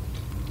as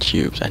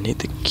cubes. I need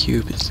the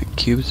cube. Is the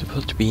cube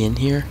supposed to be in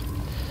here?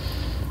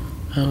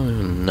 I don't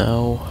even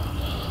know.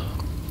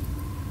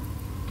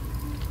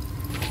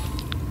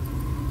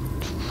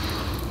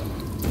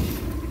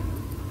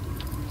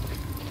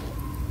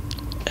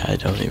 I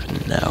don't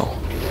even know.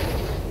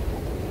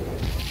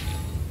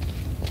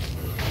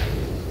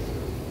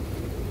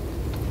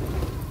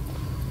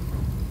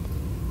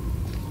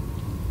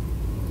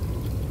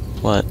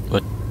 What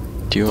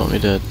do you want me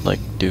to, like,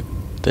 do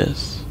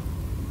this?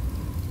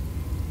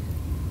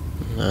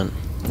 And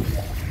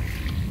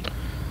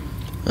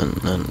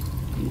then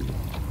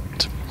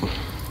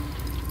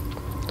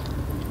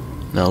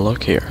now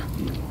look here.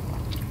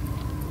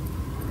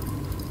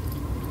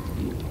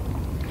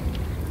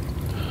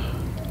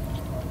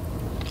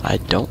 I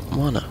don't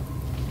wanna.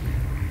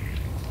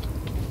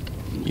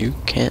 You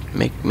can't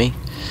make me.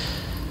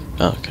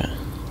 Okay.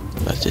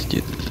 Let's just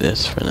do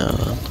this for now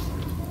then.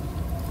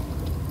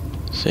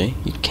 See?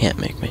 You can't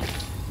make me.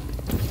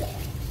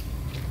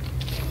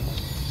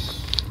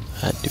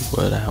 I do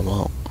what I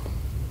want.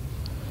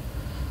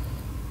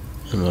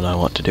 And what I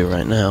want to do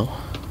right now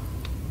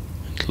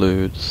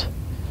includes...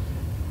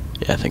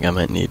 Yeah, I think I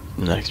might need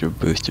an extra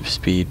boost of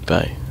speed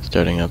by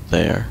starting up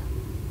there.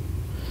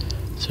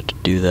 So to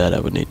do that, I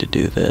would need to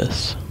do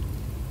this.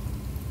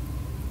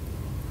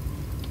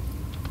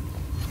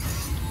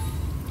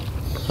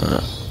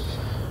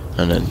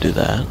 And then do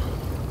that.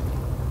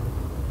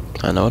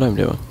 I know what I'm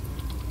doing.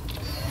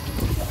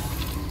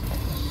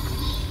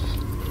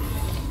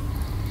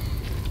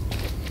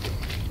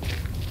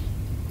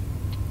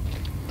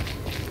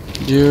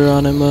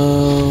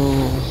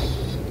 Geronimo!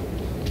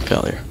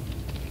 Failure.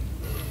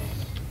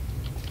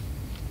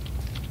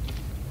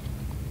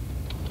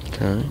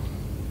 Okay.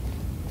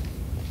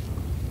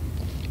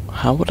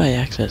 How would I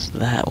access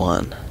that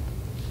one?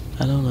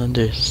 I don't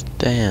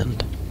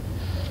understand.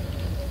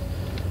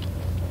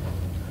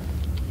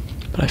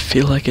 But I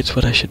feel like it's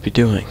what I should be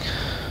doing.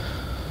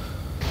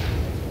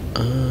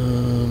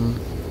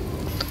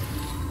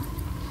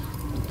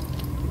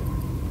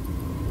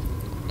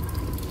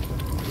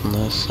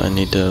 Unless I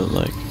need to,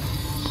 like,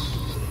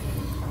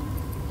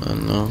 I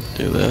don't know,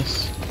 do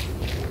this.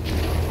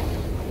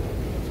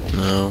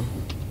 No.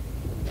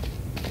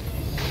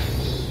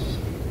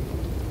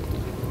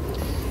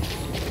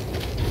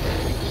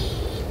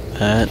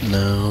 That,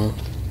 no.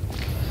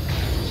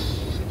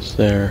 Is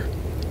there...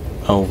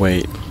 Oh,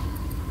 wait.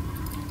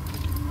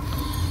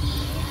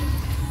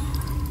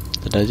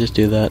 Did I just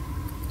do that?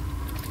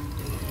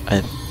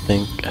 I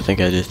think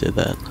I just did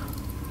that.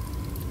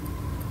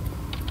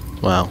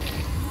 Wow.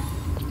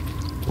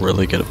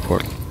 Really good at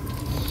Portal.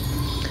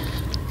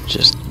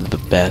 Just the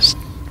best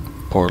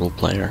Portal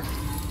player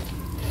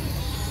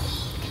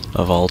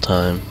of all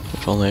time.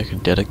 If only I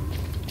could get a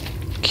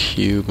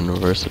cube and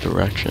reverse the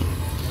direction.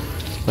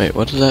 Wait,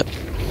 what is that?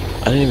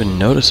 I didn't even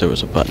notice there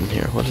was a button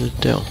here. What does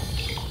it do?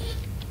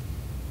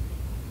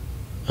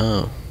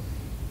 Oh.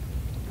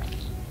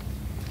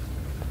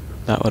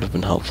 That would have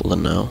been helpful to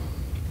know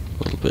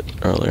a little bit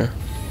earlier.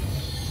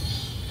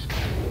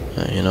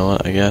 You know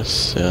what, I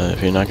guess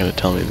if you're not going to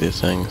tell me these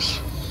things,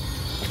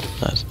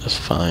 that's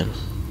fine.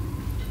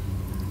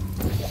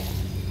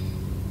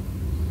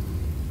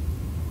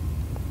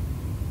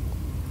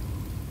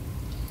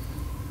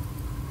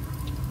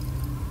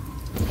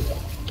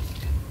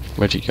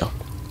 Where'd you go?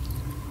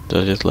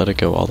 Did I just let it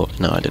go all the way?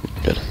 No, I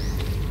didn't. Good.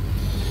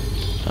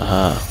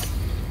 Aha.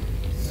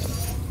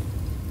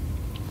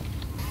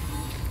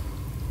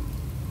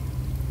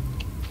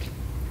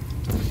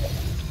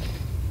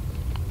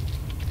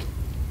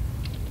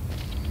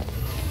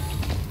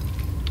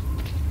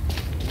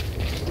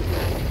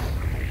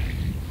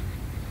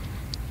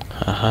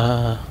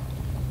 Haha.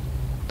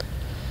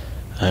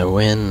 I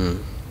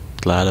win.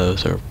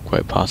 GLaDOS, or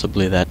quite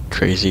possibly that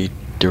crazy,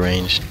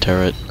 deranged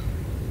turret.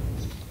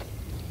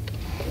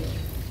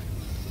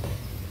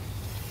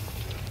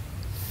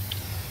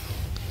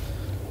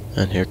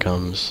 And here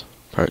comes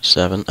part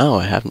 7. Oh,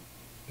 I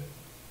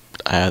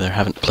either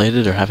haven't played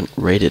it or haven't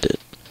rated it.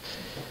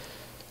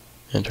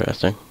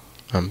 Interesting.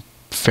 I'm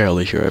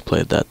fairly sure I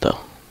played that, though.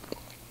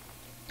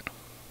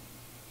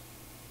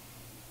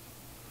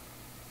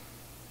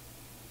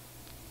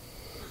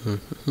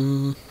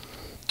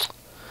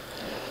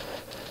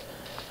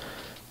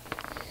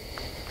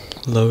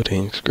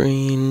 Loading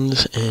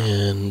screens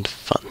and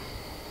fun.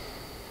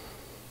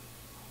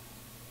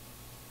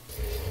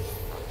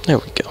 There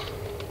we go.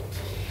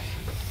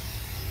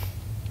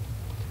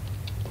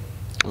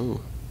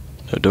 Ooh,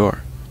 no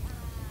door.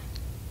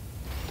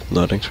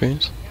 Loading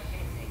screens?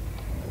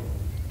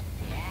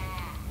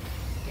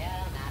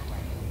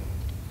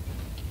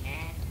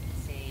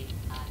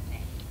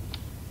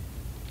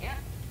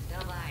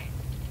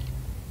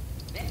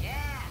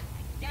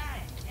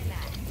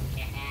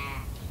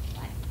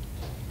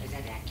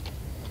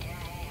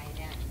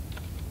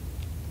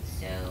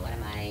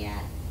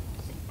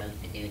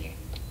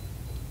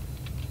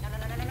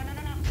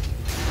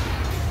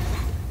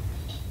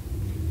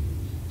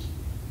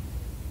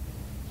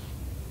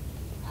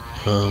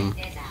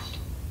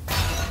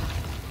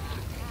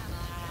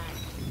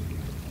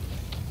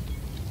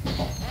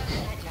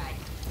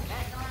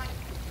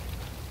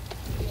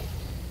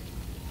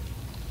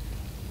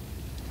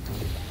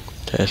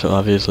 Okay, so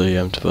obviously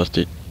I'm supposed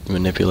to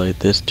manipulate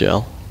this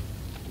gel.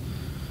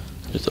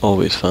 It's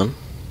always fun,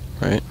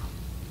 right?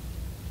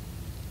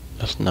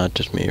 That's not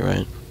just me,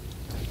 right?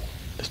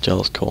 This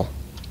gel is cool.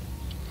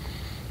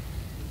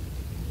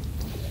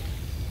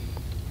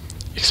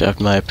 Accept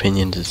my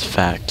opinions as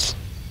facts.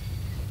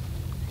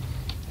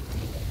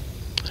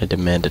 I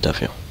demand it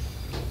of you.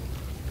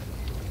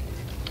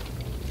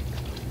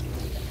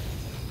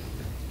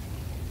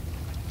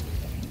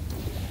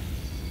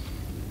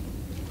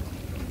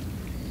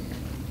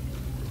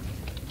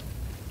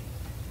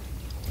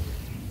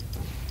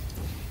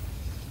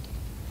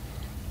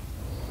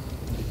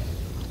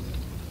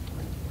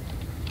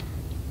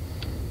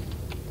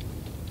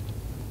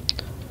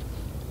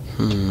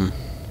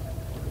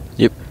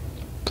 Yep,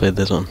 played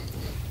this one.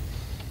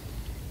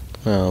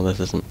 Well, this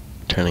isn't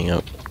turning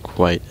out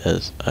quite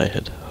as I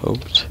had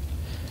hoped.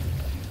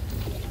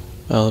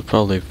 Well,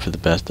 probably for the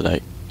best that I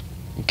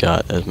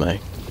got as my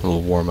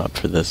little warm-up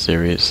for this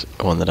series,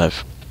 one that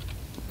I've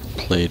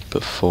played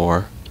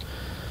before.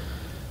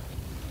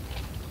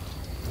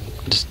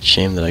 Just a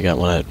shame that I got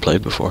one I had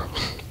played before.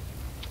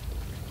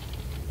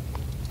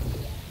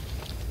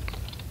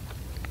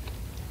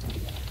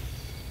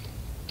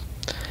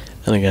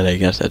 And again, I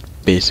guess that's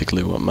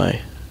basically what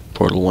my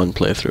Portal 1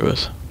 playthrough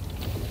is.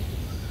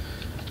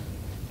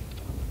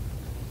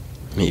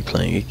 Me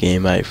playing a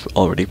game I've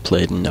already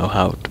played and know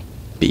how to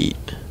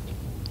beat.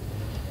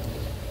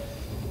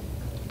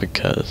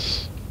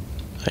 Because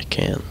I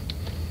can.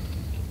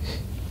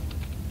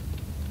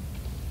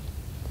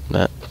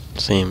 That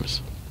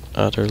seems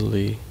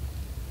utterly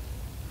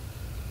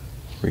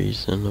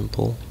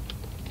reasonable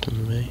to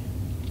me.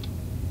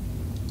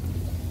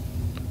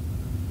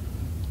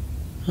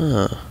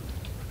 Ah,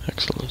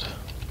 excellent.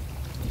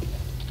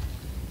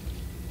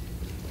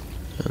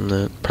 And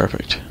then,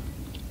 perfect.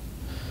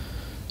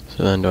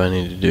 So then do I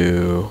need to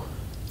do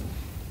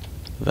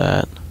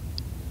that,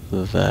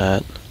 and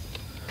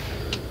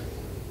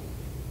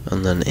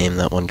then aim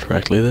that one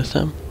directly this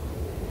time?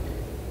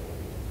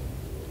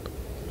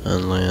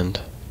 And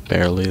land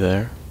barely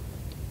there.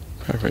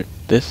 Perfect.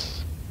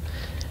 This,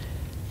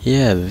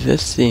 yeah,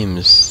 this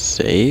seems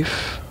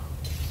safe.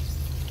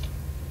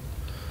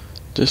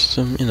 Just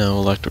some,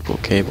 electrical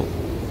cable.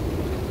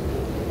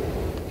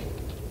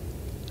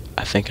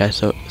 I think I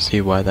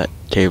see why that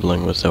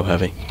cabling was so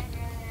heavy.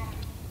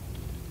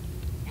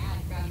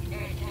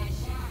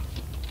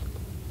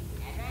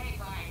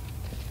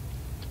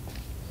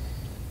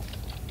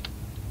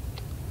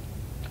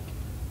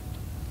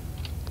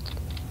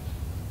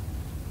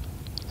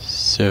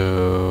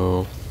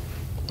 So,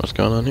 what's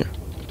going on here?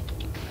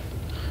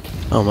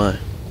 Oh my.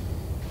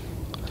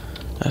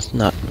 That's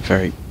not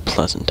very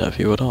pleasant of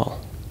you at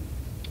all.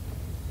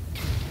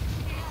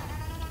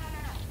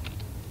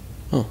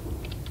 Oh.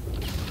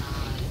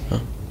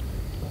 Oh.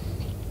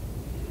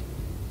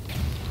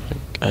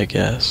 I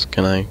guess.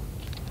 Can I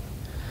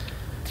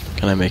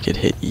make it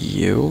hit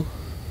you?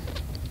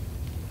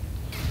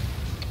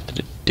 Did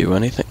it do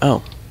anything?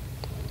 Oh.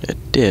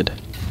 It did.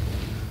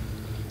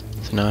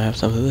 So now I have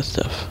some of this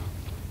stuff.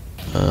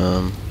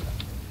 A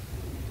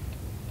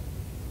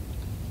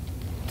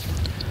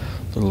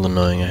little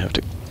annoying, I have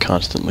to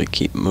constantly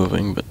keep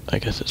moving, but I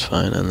guess it's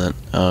fine. And then,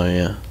 oh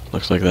yeah,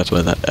 looks like that's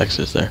why that X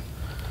is there.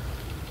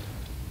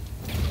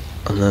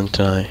 And then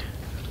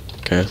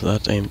okay, so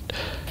that's aimed.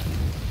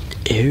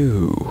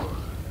 Ew.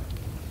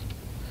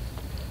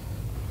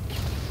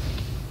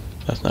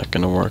 That's not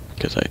gonna work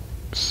because I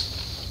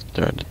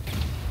started.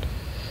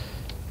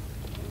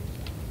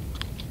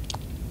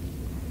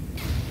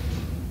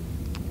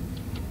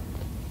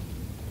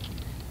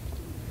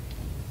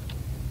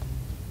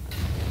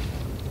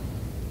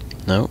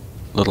 No,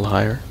 a little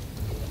higher.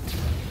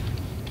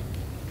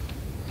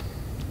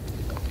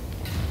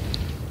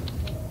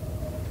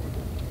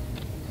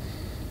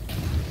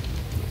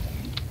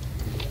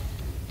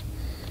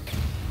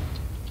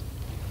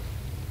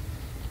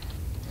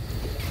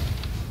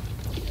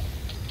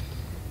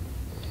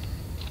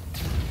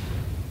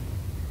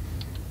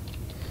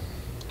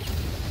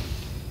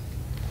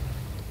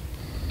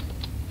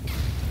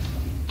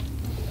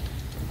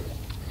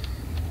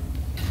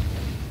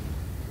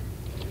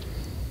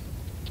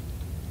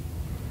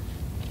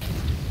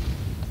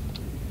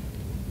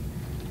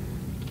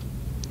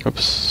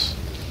 Oops.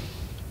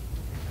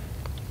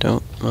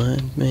 Don't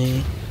mind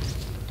me.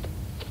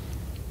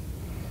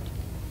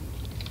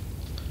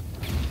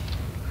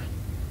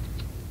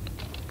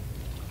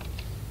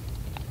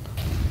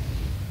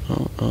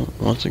 Oh,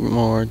 once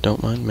more,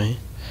 don't mind me.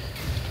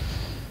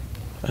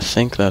 I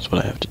think that's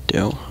what I have to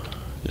do.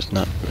 Just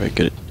not very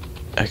good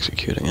at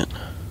executing it.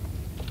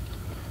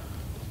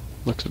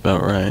 Looks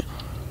about right.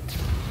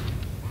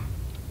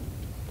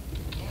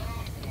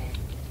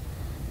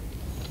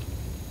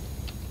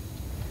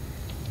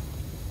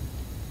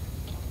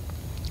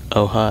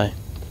 Oh, hi.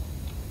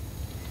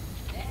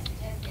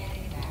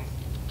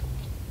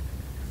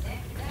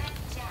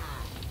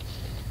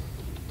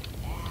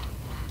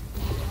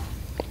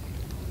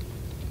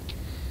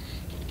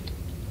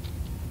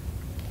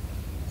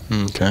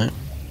 Okay.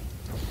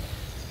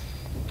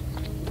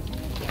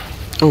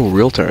 Oh,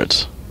 real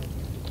turrets.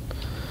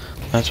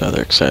 That's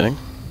rather exciting.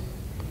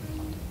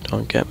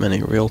 Don't get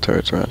many real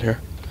turrets around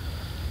here.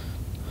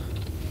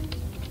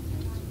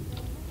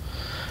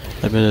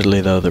 Admittedly,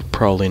 though, they're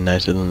probably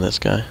nicer than this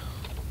guy.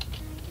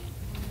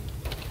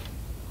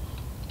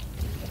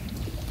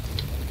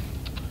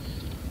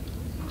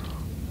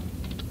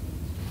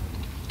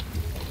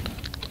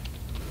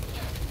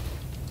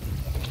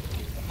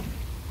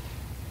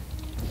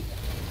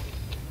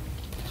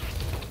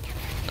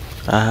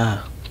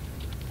 Ah.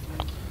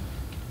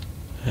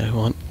 I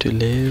want to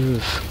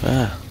live.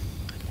 Ah.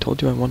 I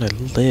told you I want to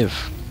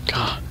live.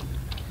 God.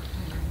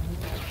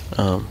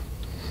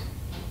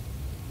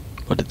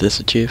 What did this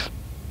achieve?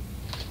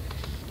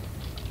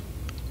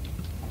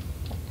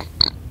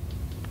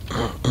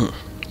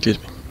 Excuse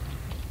me.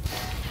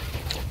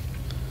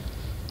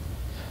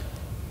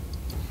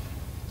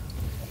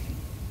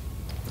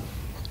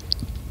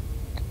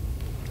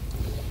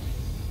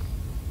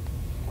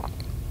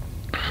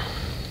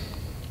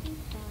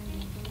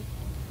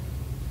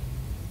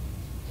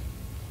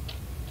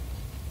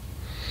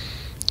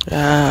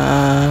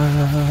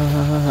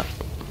 Ah.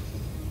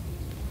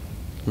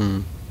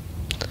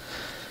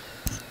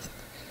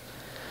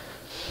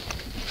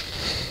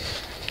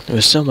 It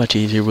was so much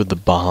easier with the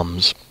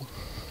bombs.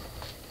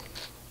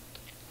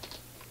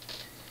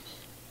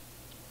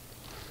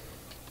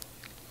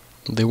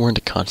 They weren't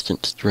a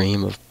constant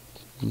stream of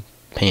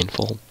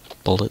painful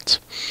bullets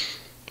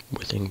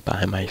whizzing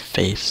by my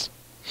face.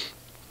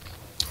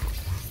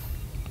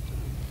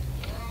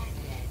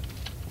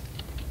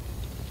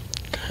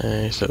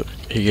 Okay, so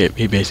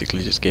he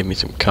basically just gave me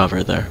some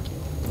cover there.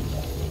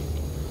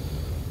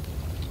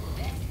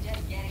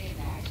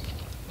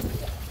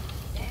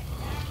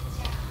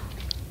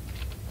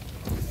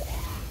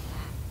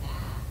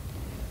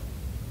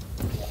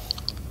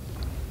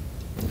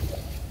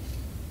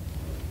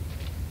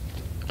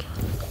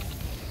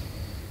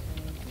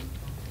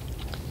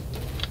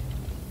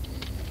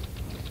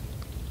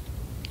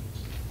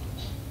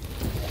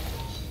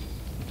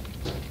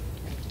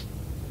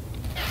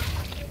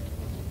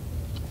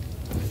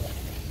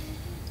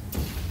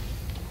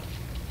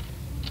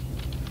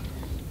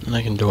 And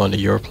I can go onto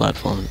your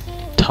platform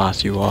and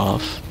toss you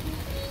off.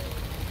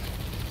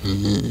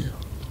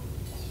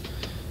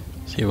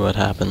 See what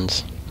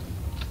happens.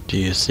 Do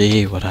you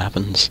see what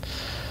happens?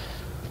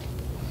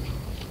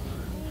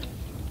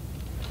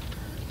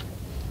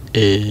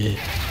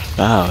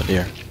 Oh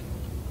dear.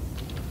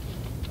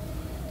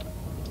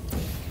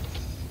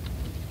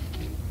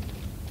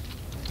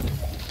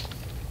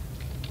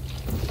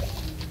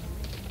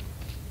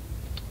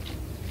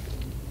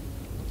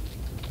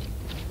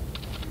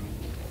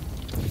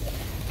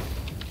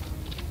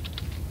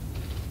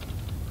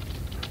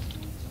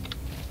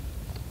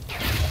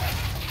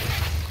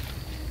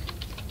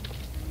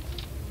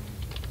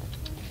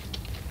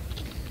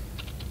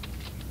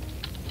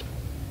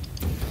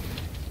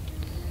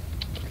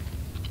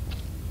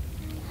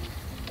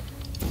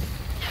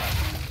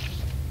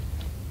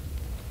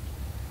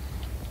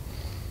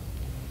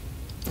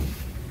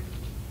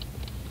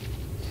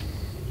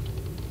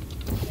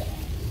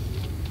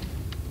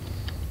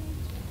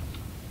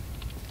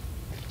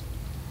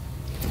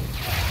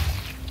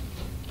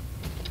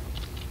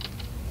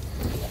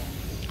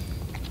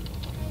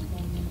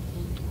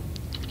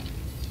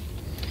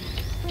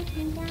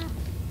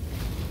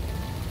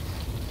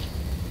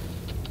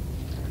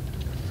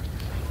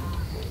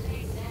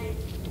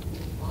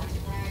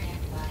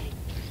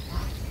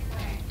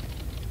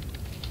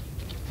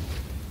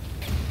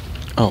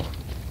 Oh,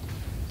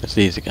 it's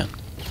these again.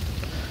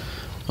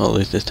 Well, at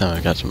least this time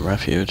I got some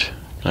refuge.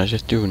 Can I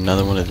just do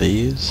another one of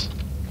these?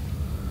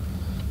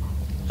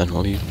 Then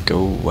will you go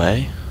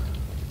away?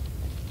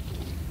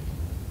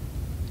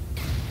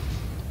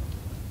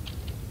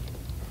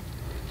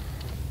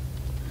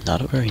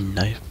 Not a very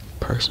nice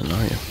person,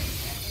 are you?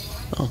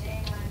 Oh.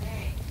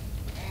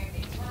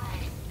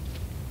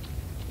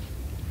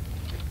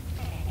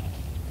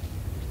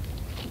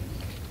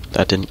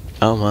 That didn't...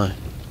 Oh my.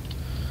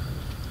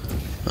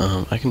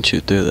 I can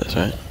shoot through this,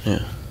 right?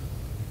 Yeah.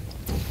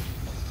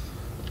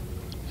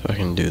 So I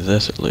can do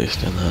this at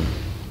least, and then...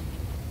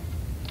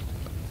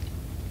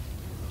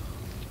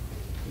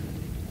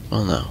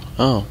 Oh no.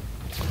 Oh.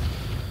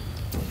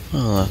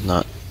 Well, that's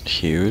not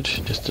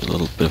huge. Just a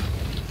little bit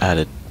of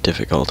added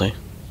difficulty.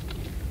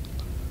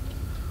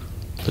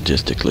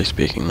 Logistically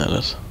speaking, that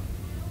is.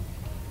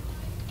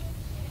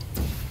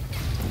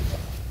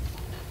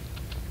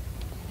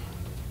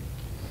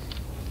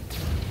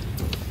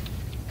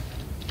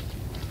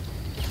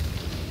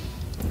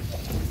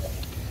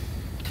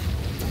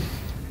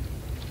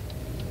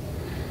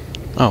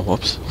 Oh,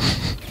 whoops.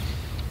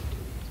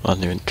 I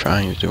wasn't even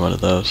trying to do one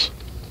of those.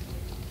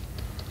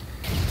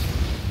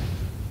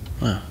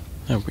 Ah,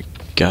 there we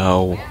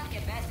go.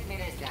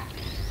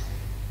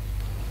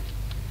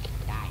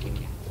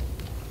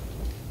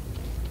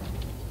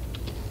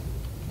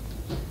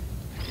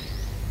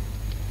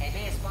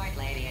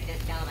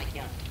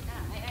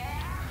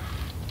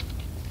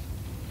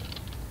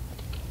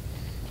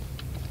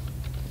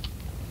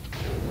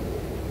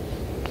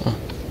 Oh.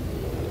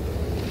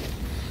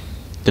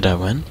 Did I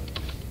win?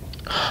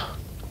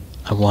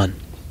 I won.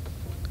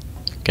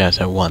 Guys,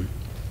 I won.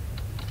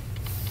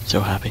 So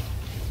happy.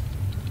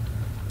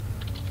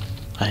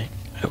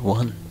 I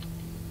won.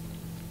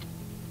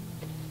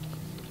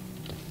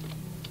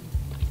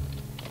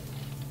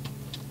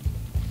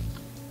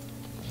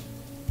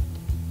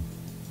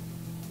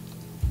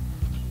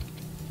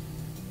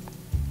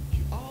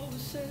 You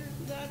always said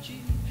that you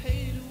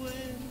hated when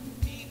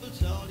people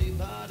told you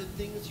about the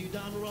things you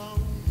done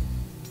wrong.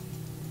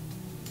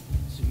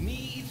 To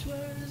me it's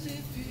as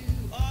if you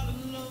all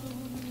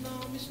alone,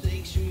 no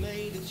mistakes you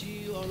made, it's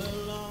you all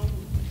along.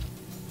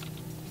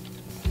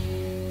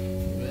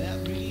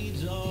 Every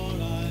door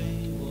I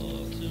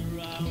walked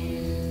around,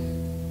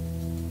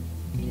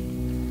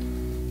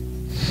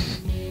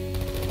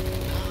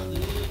 now the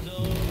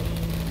door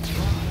of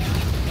what I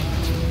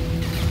found.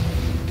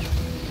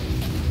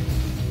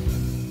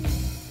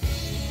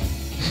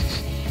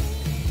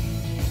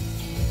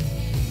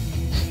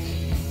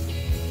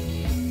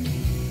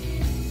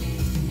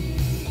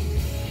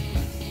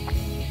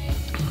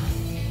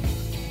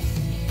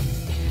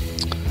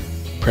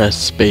 Press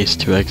space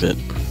to exit.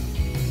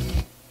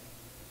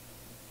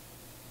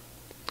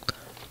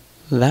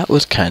 That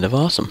was kind of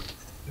awesome.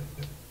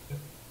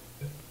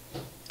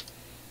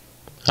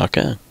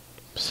 Okay.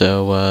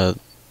 So,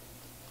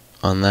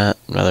 on that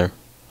rather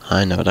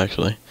high note,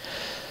 actually,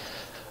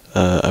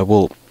 I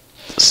will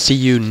see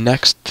you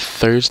next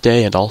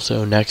Thursday and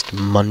also next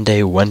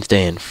Monday,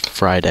 Wednesday, and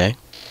Friday.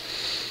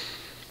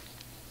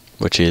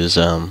 Which is,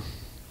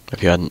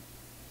 if you hadn't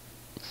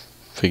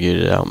figured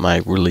it out, my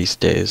release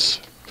days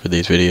for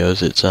these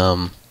videos, it's,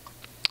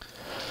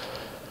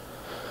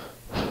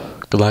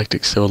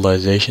 Galactic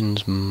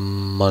Civilizations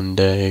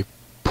Monday,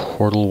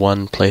 Portal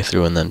 1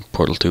 playthrough, and then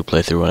Portal 2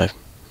 playthrough when I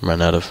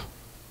run out of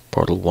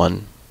Portal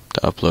 1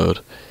 to upload.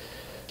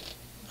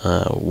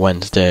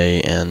 Wednesday,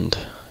 and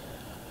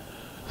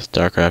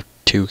StarCraft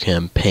 2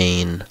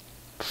 campaign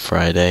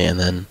Friday, and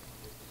then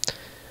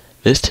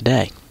this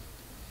today.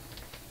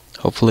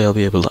 Hopefully I'll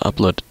be able to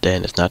upload today,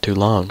 and it's not too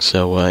long.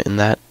 So in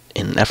an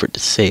effort to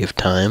save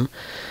time,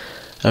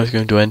 I was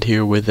going to end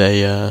here with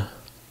a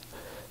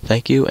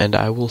thank you, and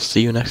I will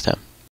see you next time.